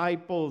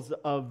 disciples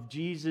of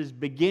Jesus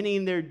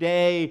beginning their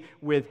day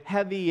with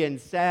heavy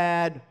and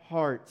sad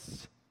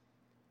hearts,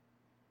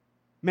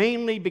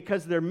 mainly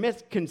because their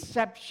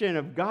misconception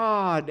of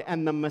God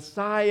and the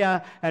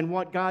Messiah and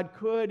what God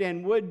could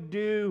and would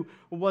do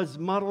was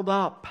muddled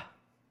up.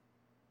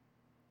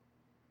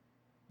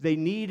 They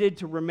needed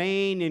to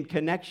remain in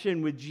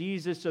connection with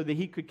Jesus so that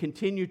he could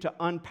continue to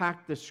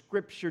unpack the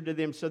Scripture to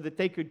them, so that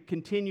they could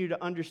continue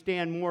to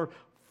understand more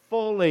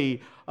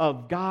fully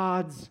of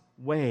God's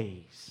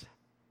ways.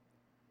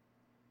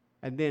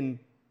 And then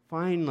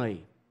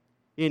finally,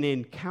 in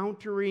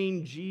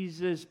encountering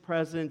Jesus'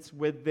 presence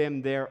with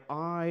them, their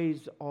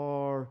eyes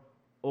are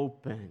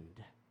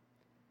opened.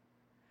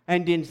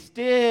 And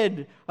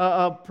instead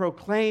of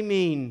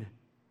proclaiming,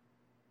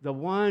 the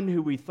one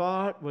who we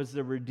thought was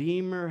the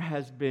Redeemer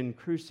has been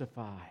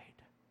crucified,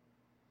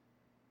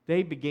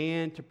 they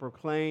began to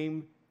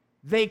proclaim,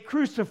 they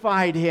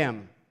crucified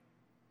him.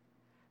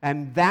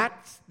 And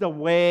that's the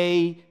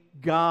way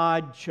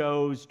God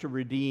chose to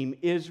redeem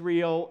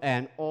Israel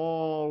and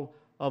all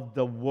of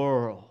the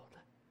world.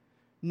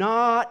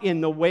 Not in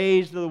the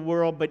ways of the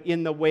world, but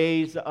in the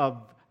ways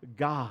of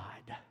God.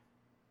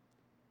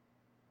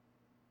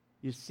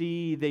 You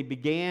see, they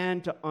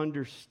began to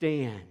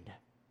understand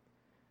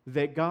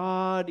that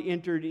God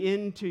entered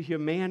into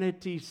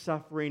humanity's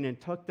suffering and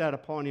took that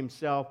upon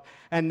himself,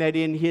 and that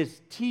in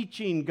his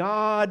teaching,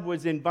 God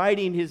was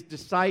inviting his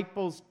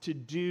disciples to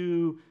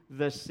do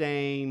the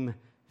same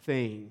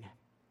thing,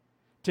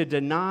 to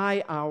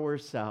deny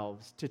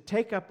ourselves, to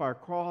take up our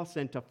cross,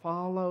 and to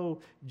follow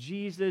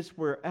Jesus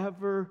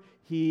wherever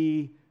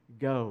he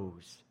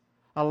goes,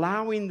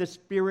 allowing the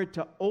Spirit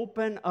to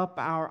open up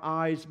our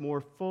eyes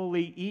more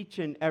fully each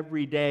and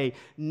every day,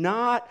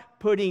 not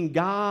putting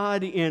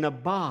God in a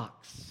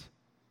box,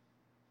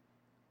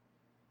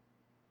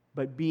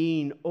 but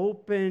being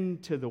open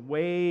to the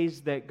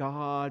ways that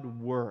God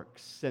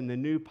works and the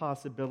new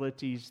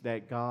possibilities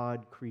that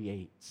God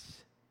creates.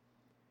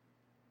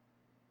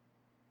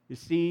 You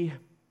see,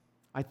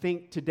 I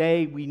think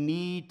today we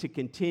need to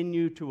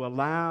continue to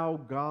allow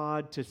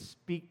God to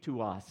speak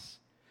to us,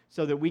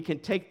 so that we can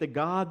take the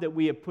God that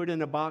we have put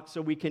in a box, so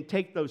we can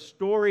take those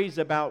stories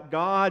about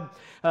God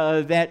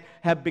that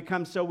have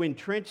become so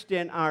entrenched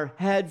in our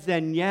heads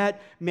and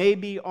yet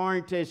maybe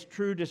aren't as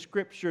true to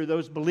Scripture,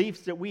 those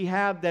beliefs that we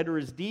have that are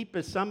as deep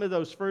as some of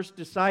those first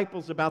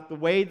disciples about the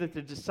way that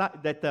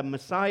the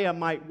Messiah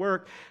might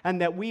work, and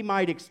that we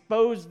might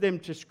expose them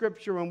to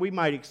Scripture, and we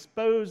might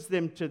expose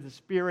them to the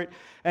Spirit,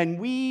 and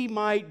we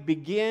might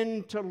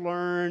begin to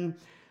learn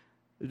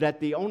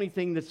that the only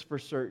thing that's for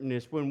certain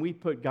is when we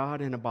put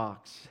God in a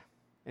box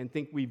and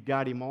think we've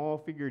got him all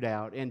figured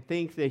out and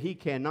think that he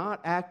cannot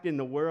act in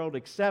the world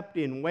except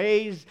in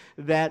ways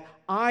that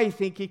I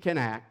think he can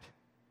act,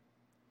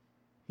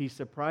 he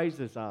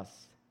surprises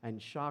us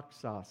and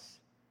shocks us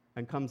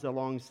and comes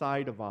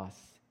alongside of us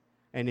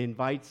and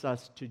invites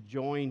us to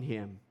join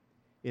him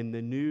in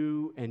the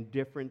new and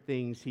different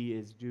things he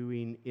is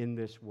doing in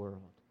this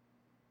world.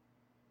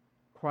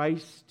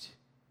 Christ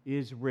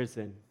is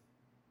risen.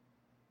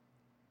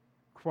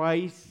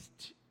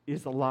 Christ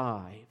is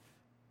alive,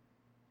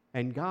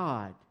 and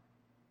God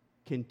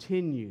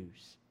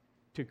continues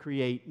to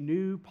create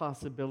new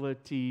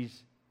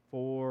possibilities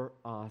for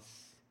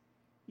us,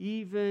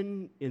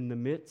 even in the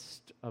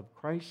midst of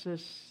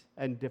crisis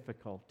and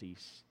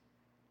difficulties.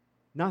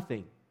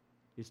 Nothing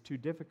is too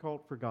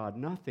difficult for God.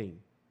 Nothing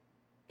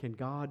can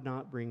God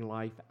not bring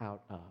life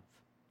out of.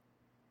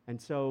 And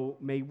so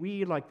may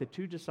we, like the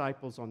two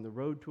disciples on the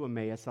road to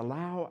Emmaus,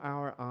 allow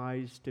our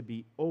eyes to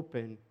be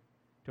open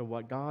to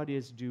what God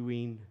is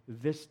doing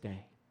this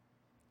day.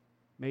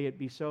 May it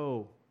be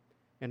so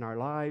in our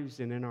lives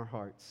and in our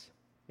hearts.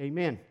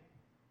 Amen.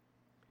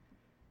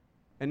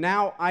 And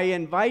now I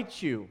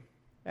invite you,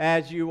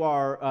 as you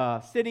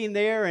are sitting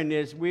there and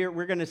as we're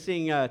going to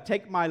sing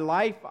Take My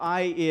Life,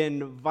 I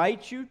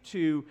invite you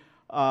to,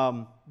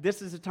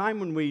 this is a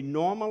time when we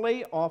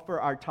normally offer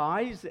our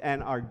tithes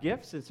and our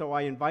gifts, and so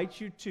I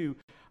invite you to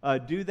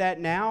do that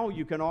now.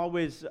 You can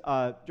always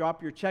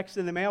drop your checks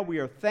in the mail. We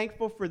are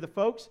thankful for the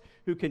folks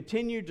who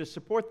continue to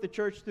support the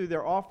church through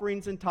their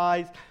offerings and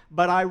tithes,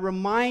 but I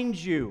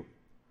remind you,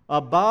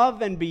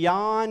 above and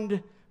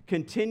beyond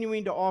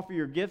continuing to offer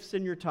your gifts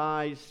and your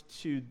tithes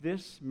to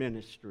this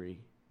ministry,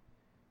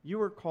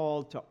 you are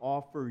called to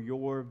offer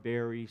your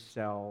very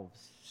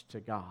selves to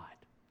God.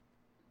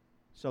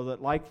 So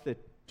that like the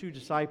two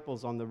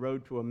disciples on the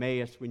road to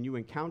Emmaus, when you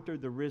encounter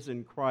the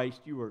risen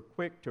Christ, you are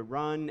quick to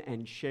run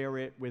and share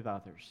it with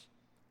others.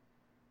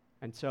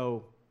 And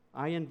so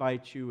I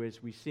invite you,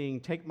 as we sing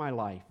Take My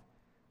Life,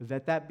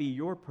 that be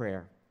your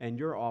prayer and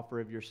your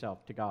offer of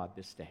yourself to God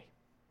this day.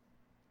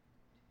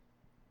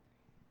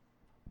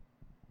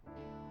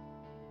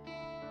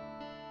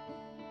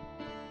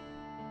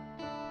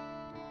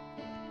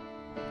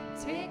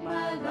 Take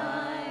my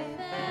life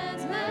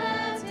and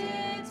let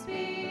it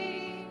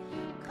be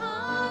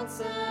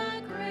consecrated,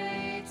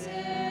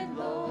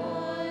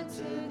 Lord,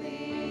 to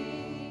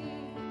Thee.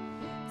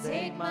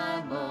 Take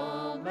my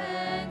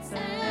moments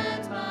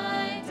and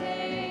my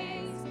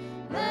days,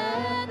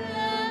 let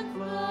them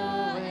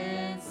flow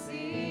in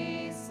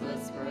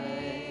ceaseless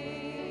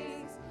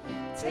praise.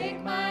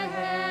 Take my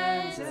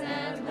hands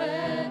and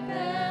let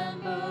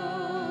them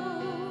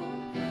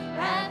move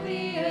at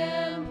the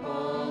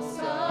impulse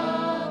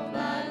of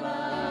Thy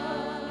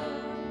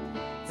love.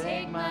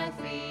 Take my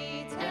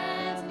feet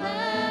and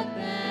let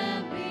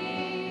them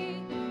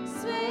be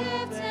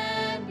swift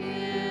and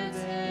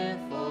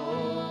beautiful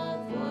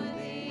for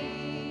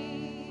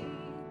Thee.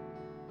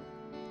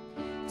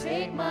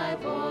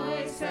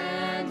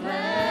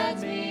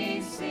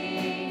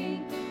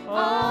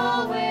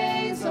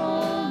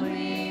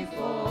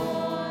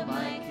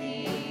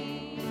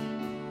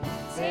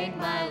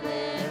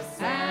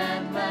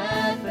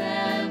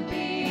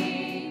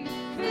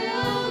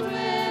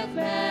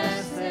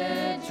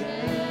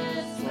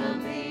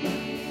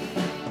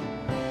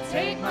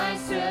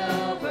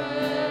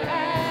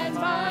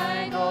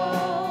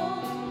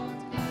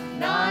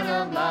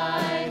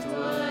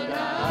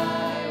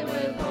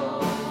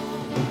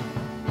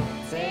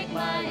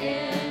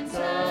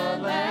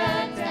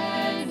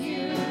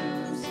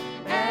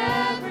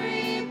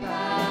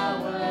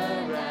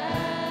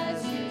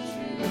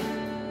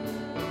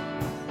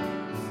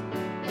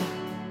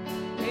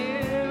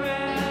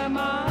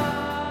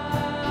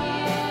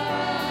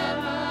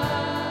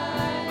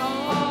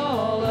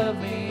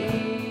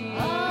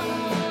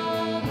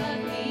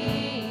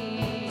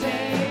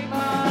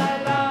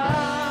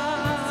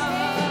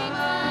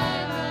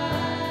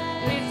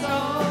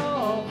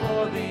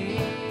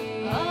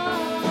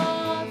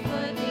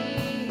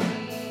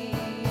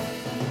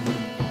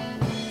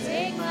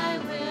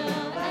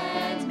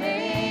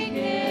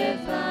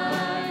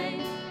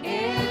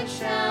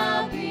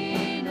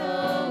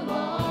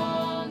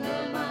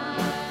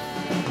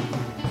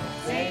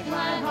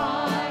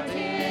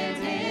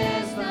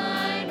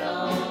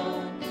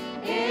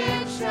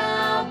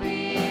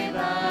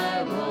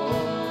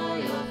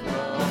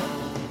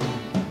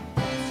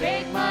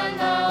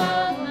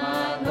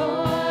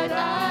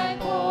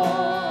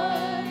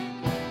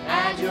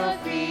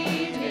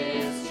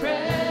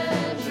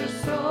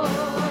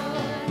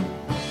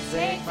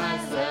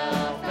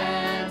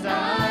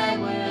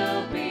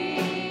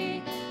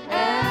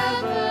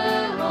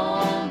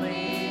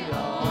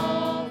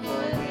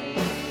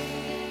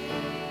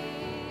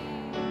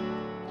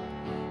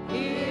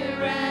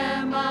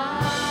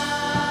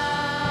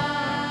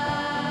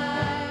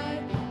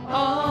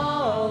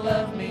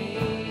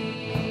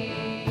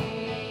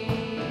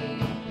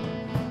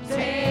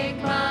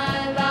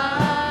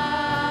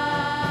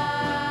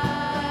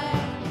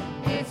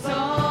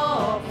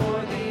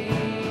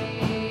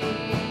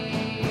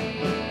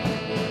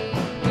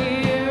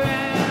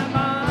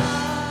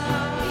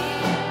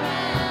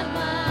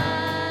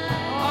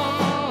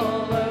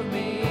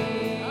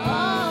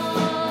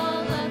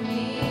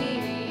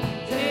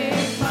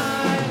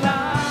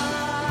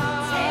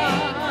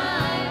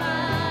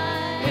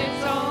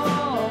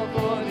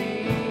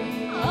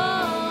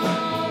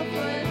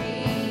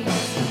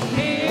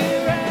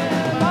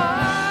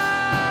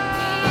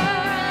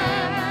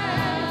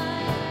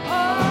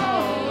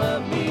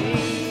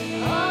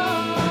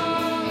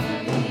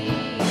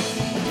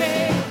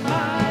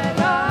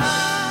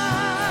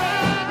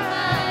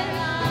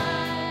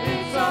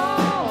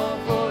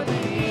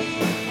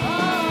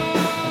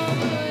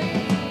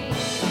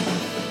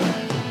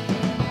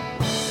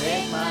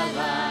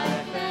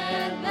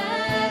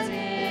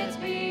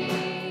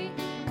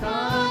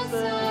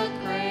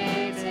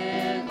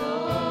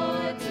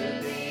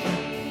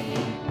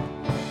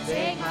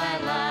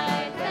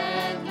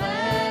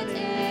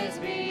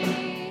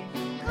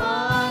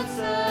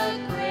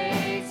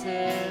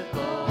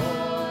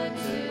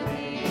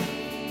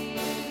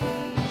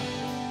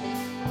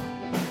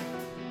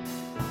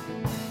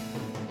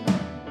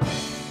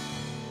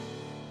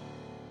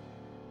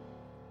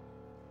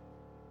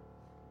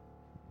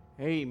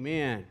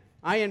 Amen.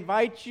 I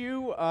invite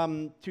you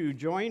to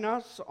join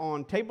us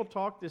on Table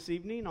Talk this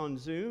evening on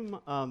Zoom.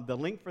 The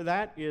link for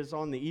that is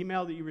on the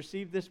email that you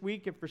received this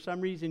week. If for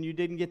some reason you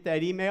didn't get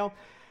that email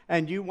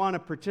and you want to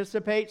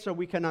participate so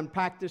we can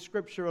unpack this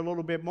scripture a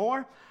little bit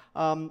more,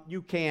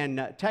 you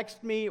can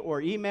text me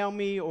or email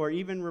me or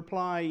even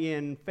reply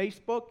in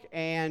Facebook,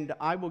 and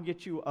I will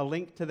get you a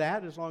link to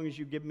that as long as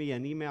you give me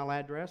an email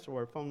address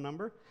or a phone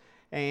number.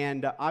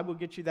 And I will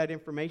get you that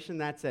information.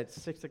 That's at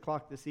 6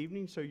 o'clock this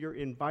evening, so you're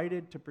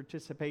invited to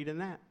participate in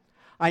that.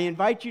 I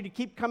invite you to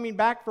keep coming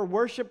back for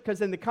worship,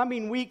 because in the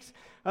coming weeks,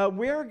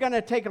 we're going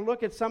to take a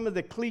look at some of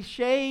the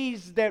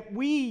cliches that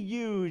we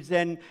use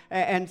and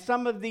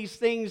some of these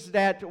things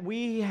that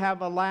we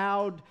have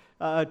allowed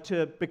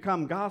to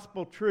become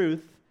gospel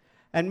truth,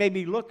 and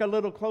maybe look a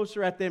little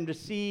closer at them to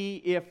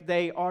see if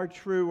they are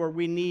true or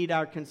we need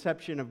our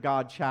conception of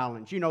God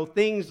challenged. You know,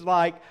 things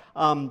like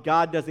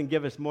God doesn't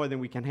give us more than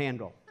we can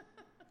handle.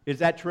 Is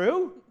that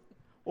true?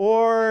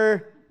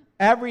 Or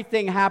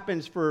everything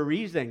happens for a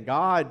reason.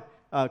 God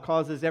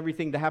causes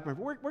everything to happen.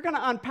 We're going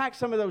to unpack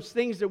some of those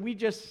things that we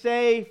just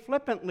say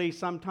flippantly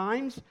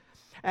sometimes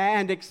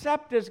and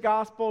accept as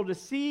gospel to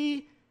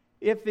see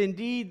if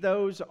indeed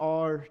those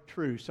are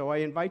true. So I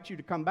invite you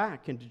to come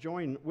back and to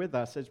join with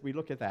us as we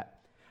look at that.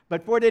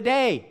 But for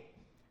today,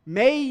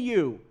 may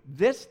you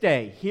this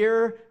day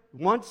hear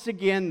once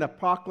again the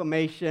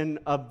proclamation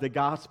of the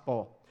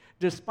gospel.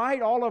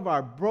 Despite all of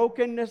our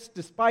brokenness,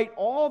 despite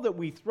all that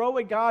we throw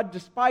at God,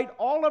 despite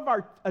all of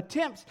our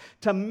attempts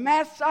to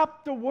mess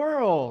up the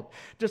world,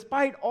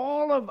 despite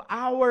all of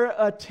our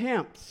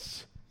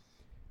attempts,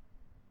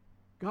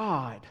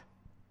 God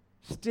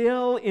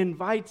still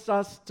invites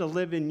us to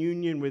live in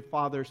union with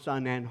Father,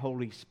 Son, and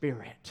Holy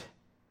Spirit.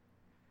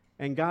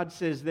 And God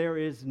says there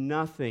is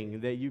nothing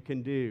that you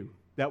can do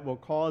that will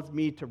cause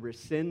me to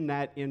rescind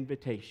that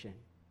invitation.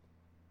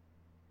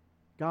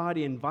 God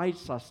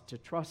invites us to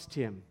trust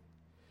Him,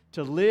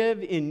 to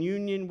live in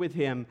union with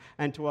Him,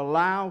 and to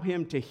allow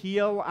Him to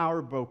heal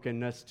our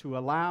brokenness, to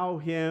allow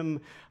Him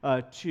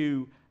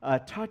to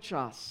touch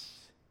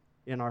us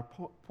in our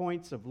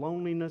points of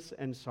loneliness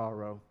and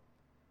sorrow.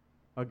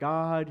 A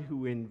God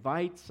who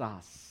invites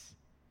us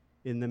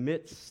in the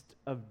midst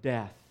of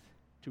death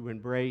to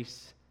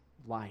embrace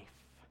life.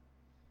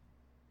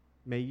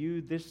 May you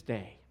this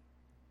day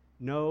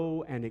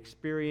know and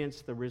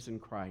experience the risen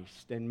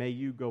Christ, and may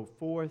you go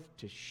forth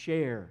to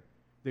share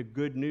the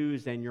good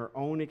news and your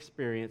own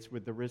experience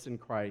with the risen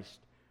Christ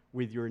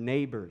with your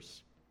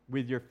neighbors,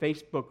 with your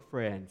Facebook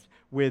friends,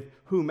 with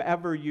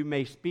whomever you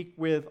may speak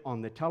with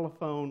on the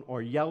telephone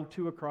or yell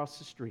to across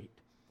the street.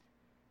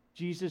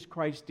 Jesus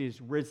Christ is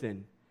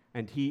risen,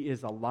 and He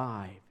is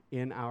alive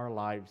in our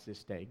lives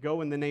this day.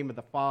 Go in the name of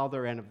the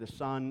Father, and of the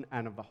Son,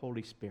 and of the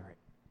Holy Spirit.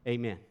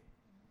 Amen.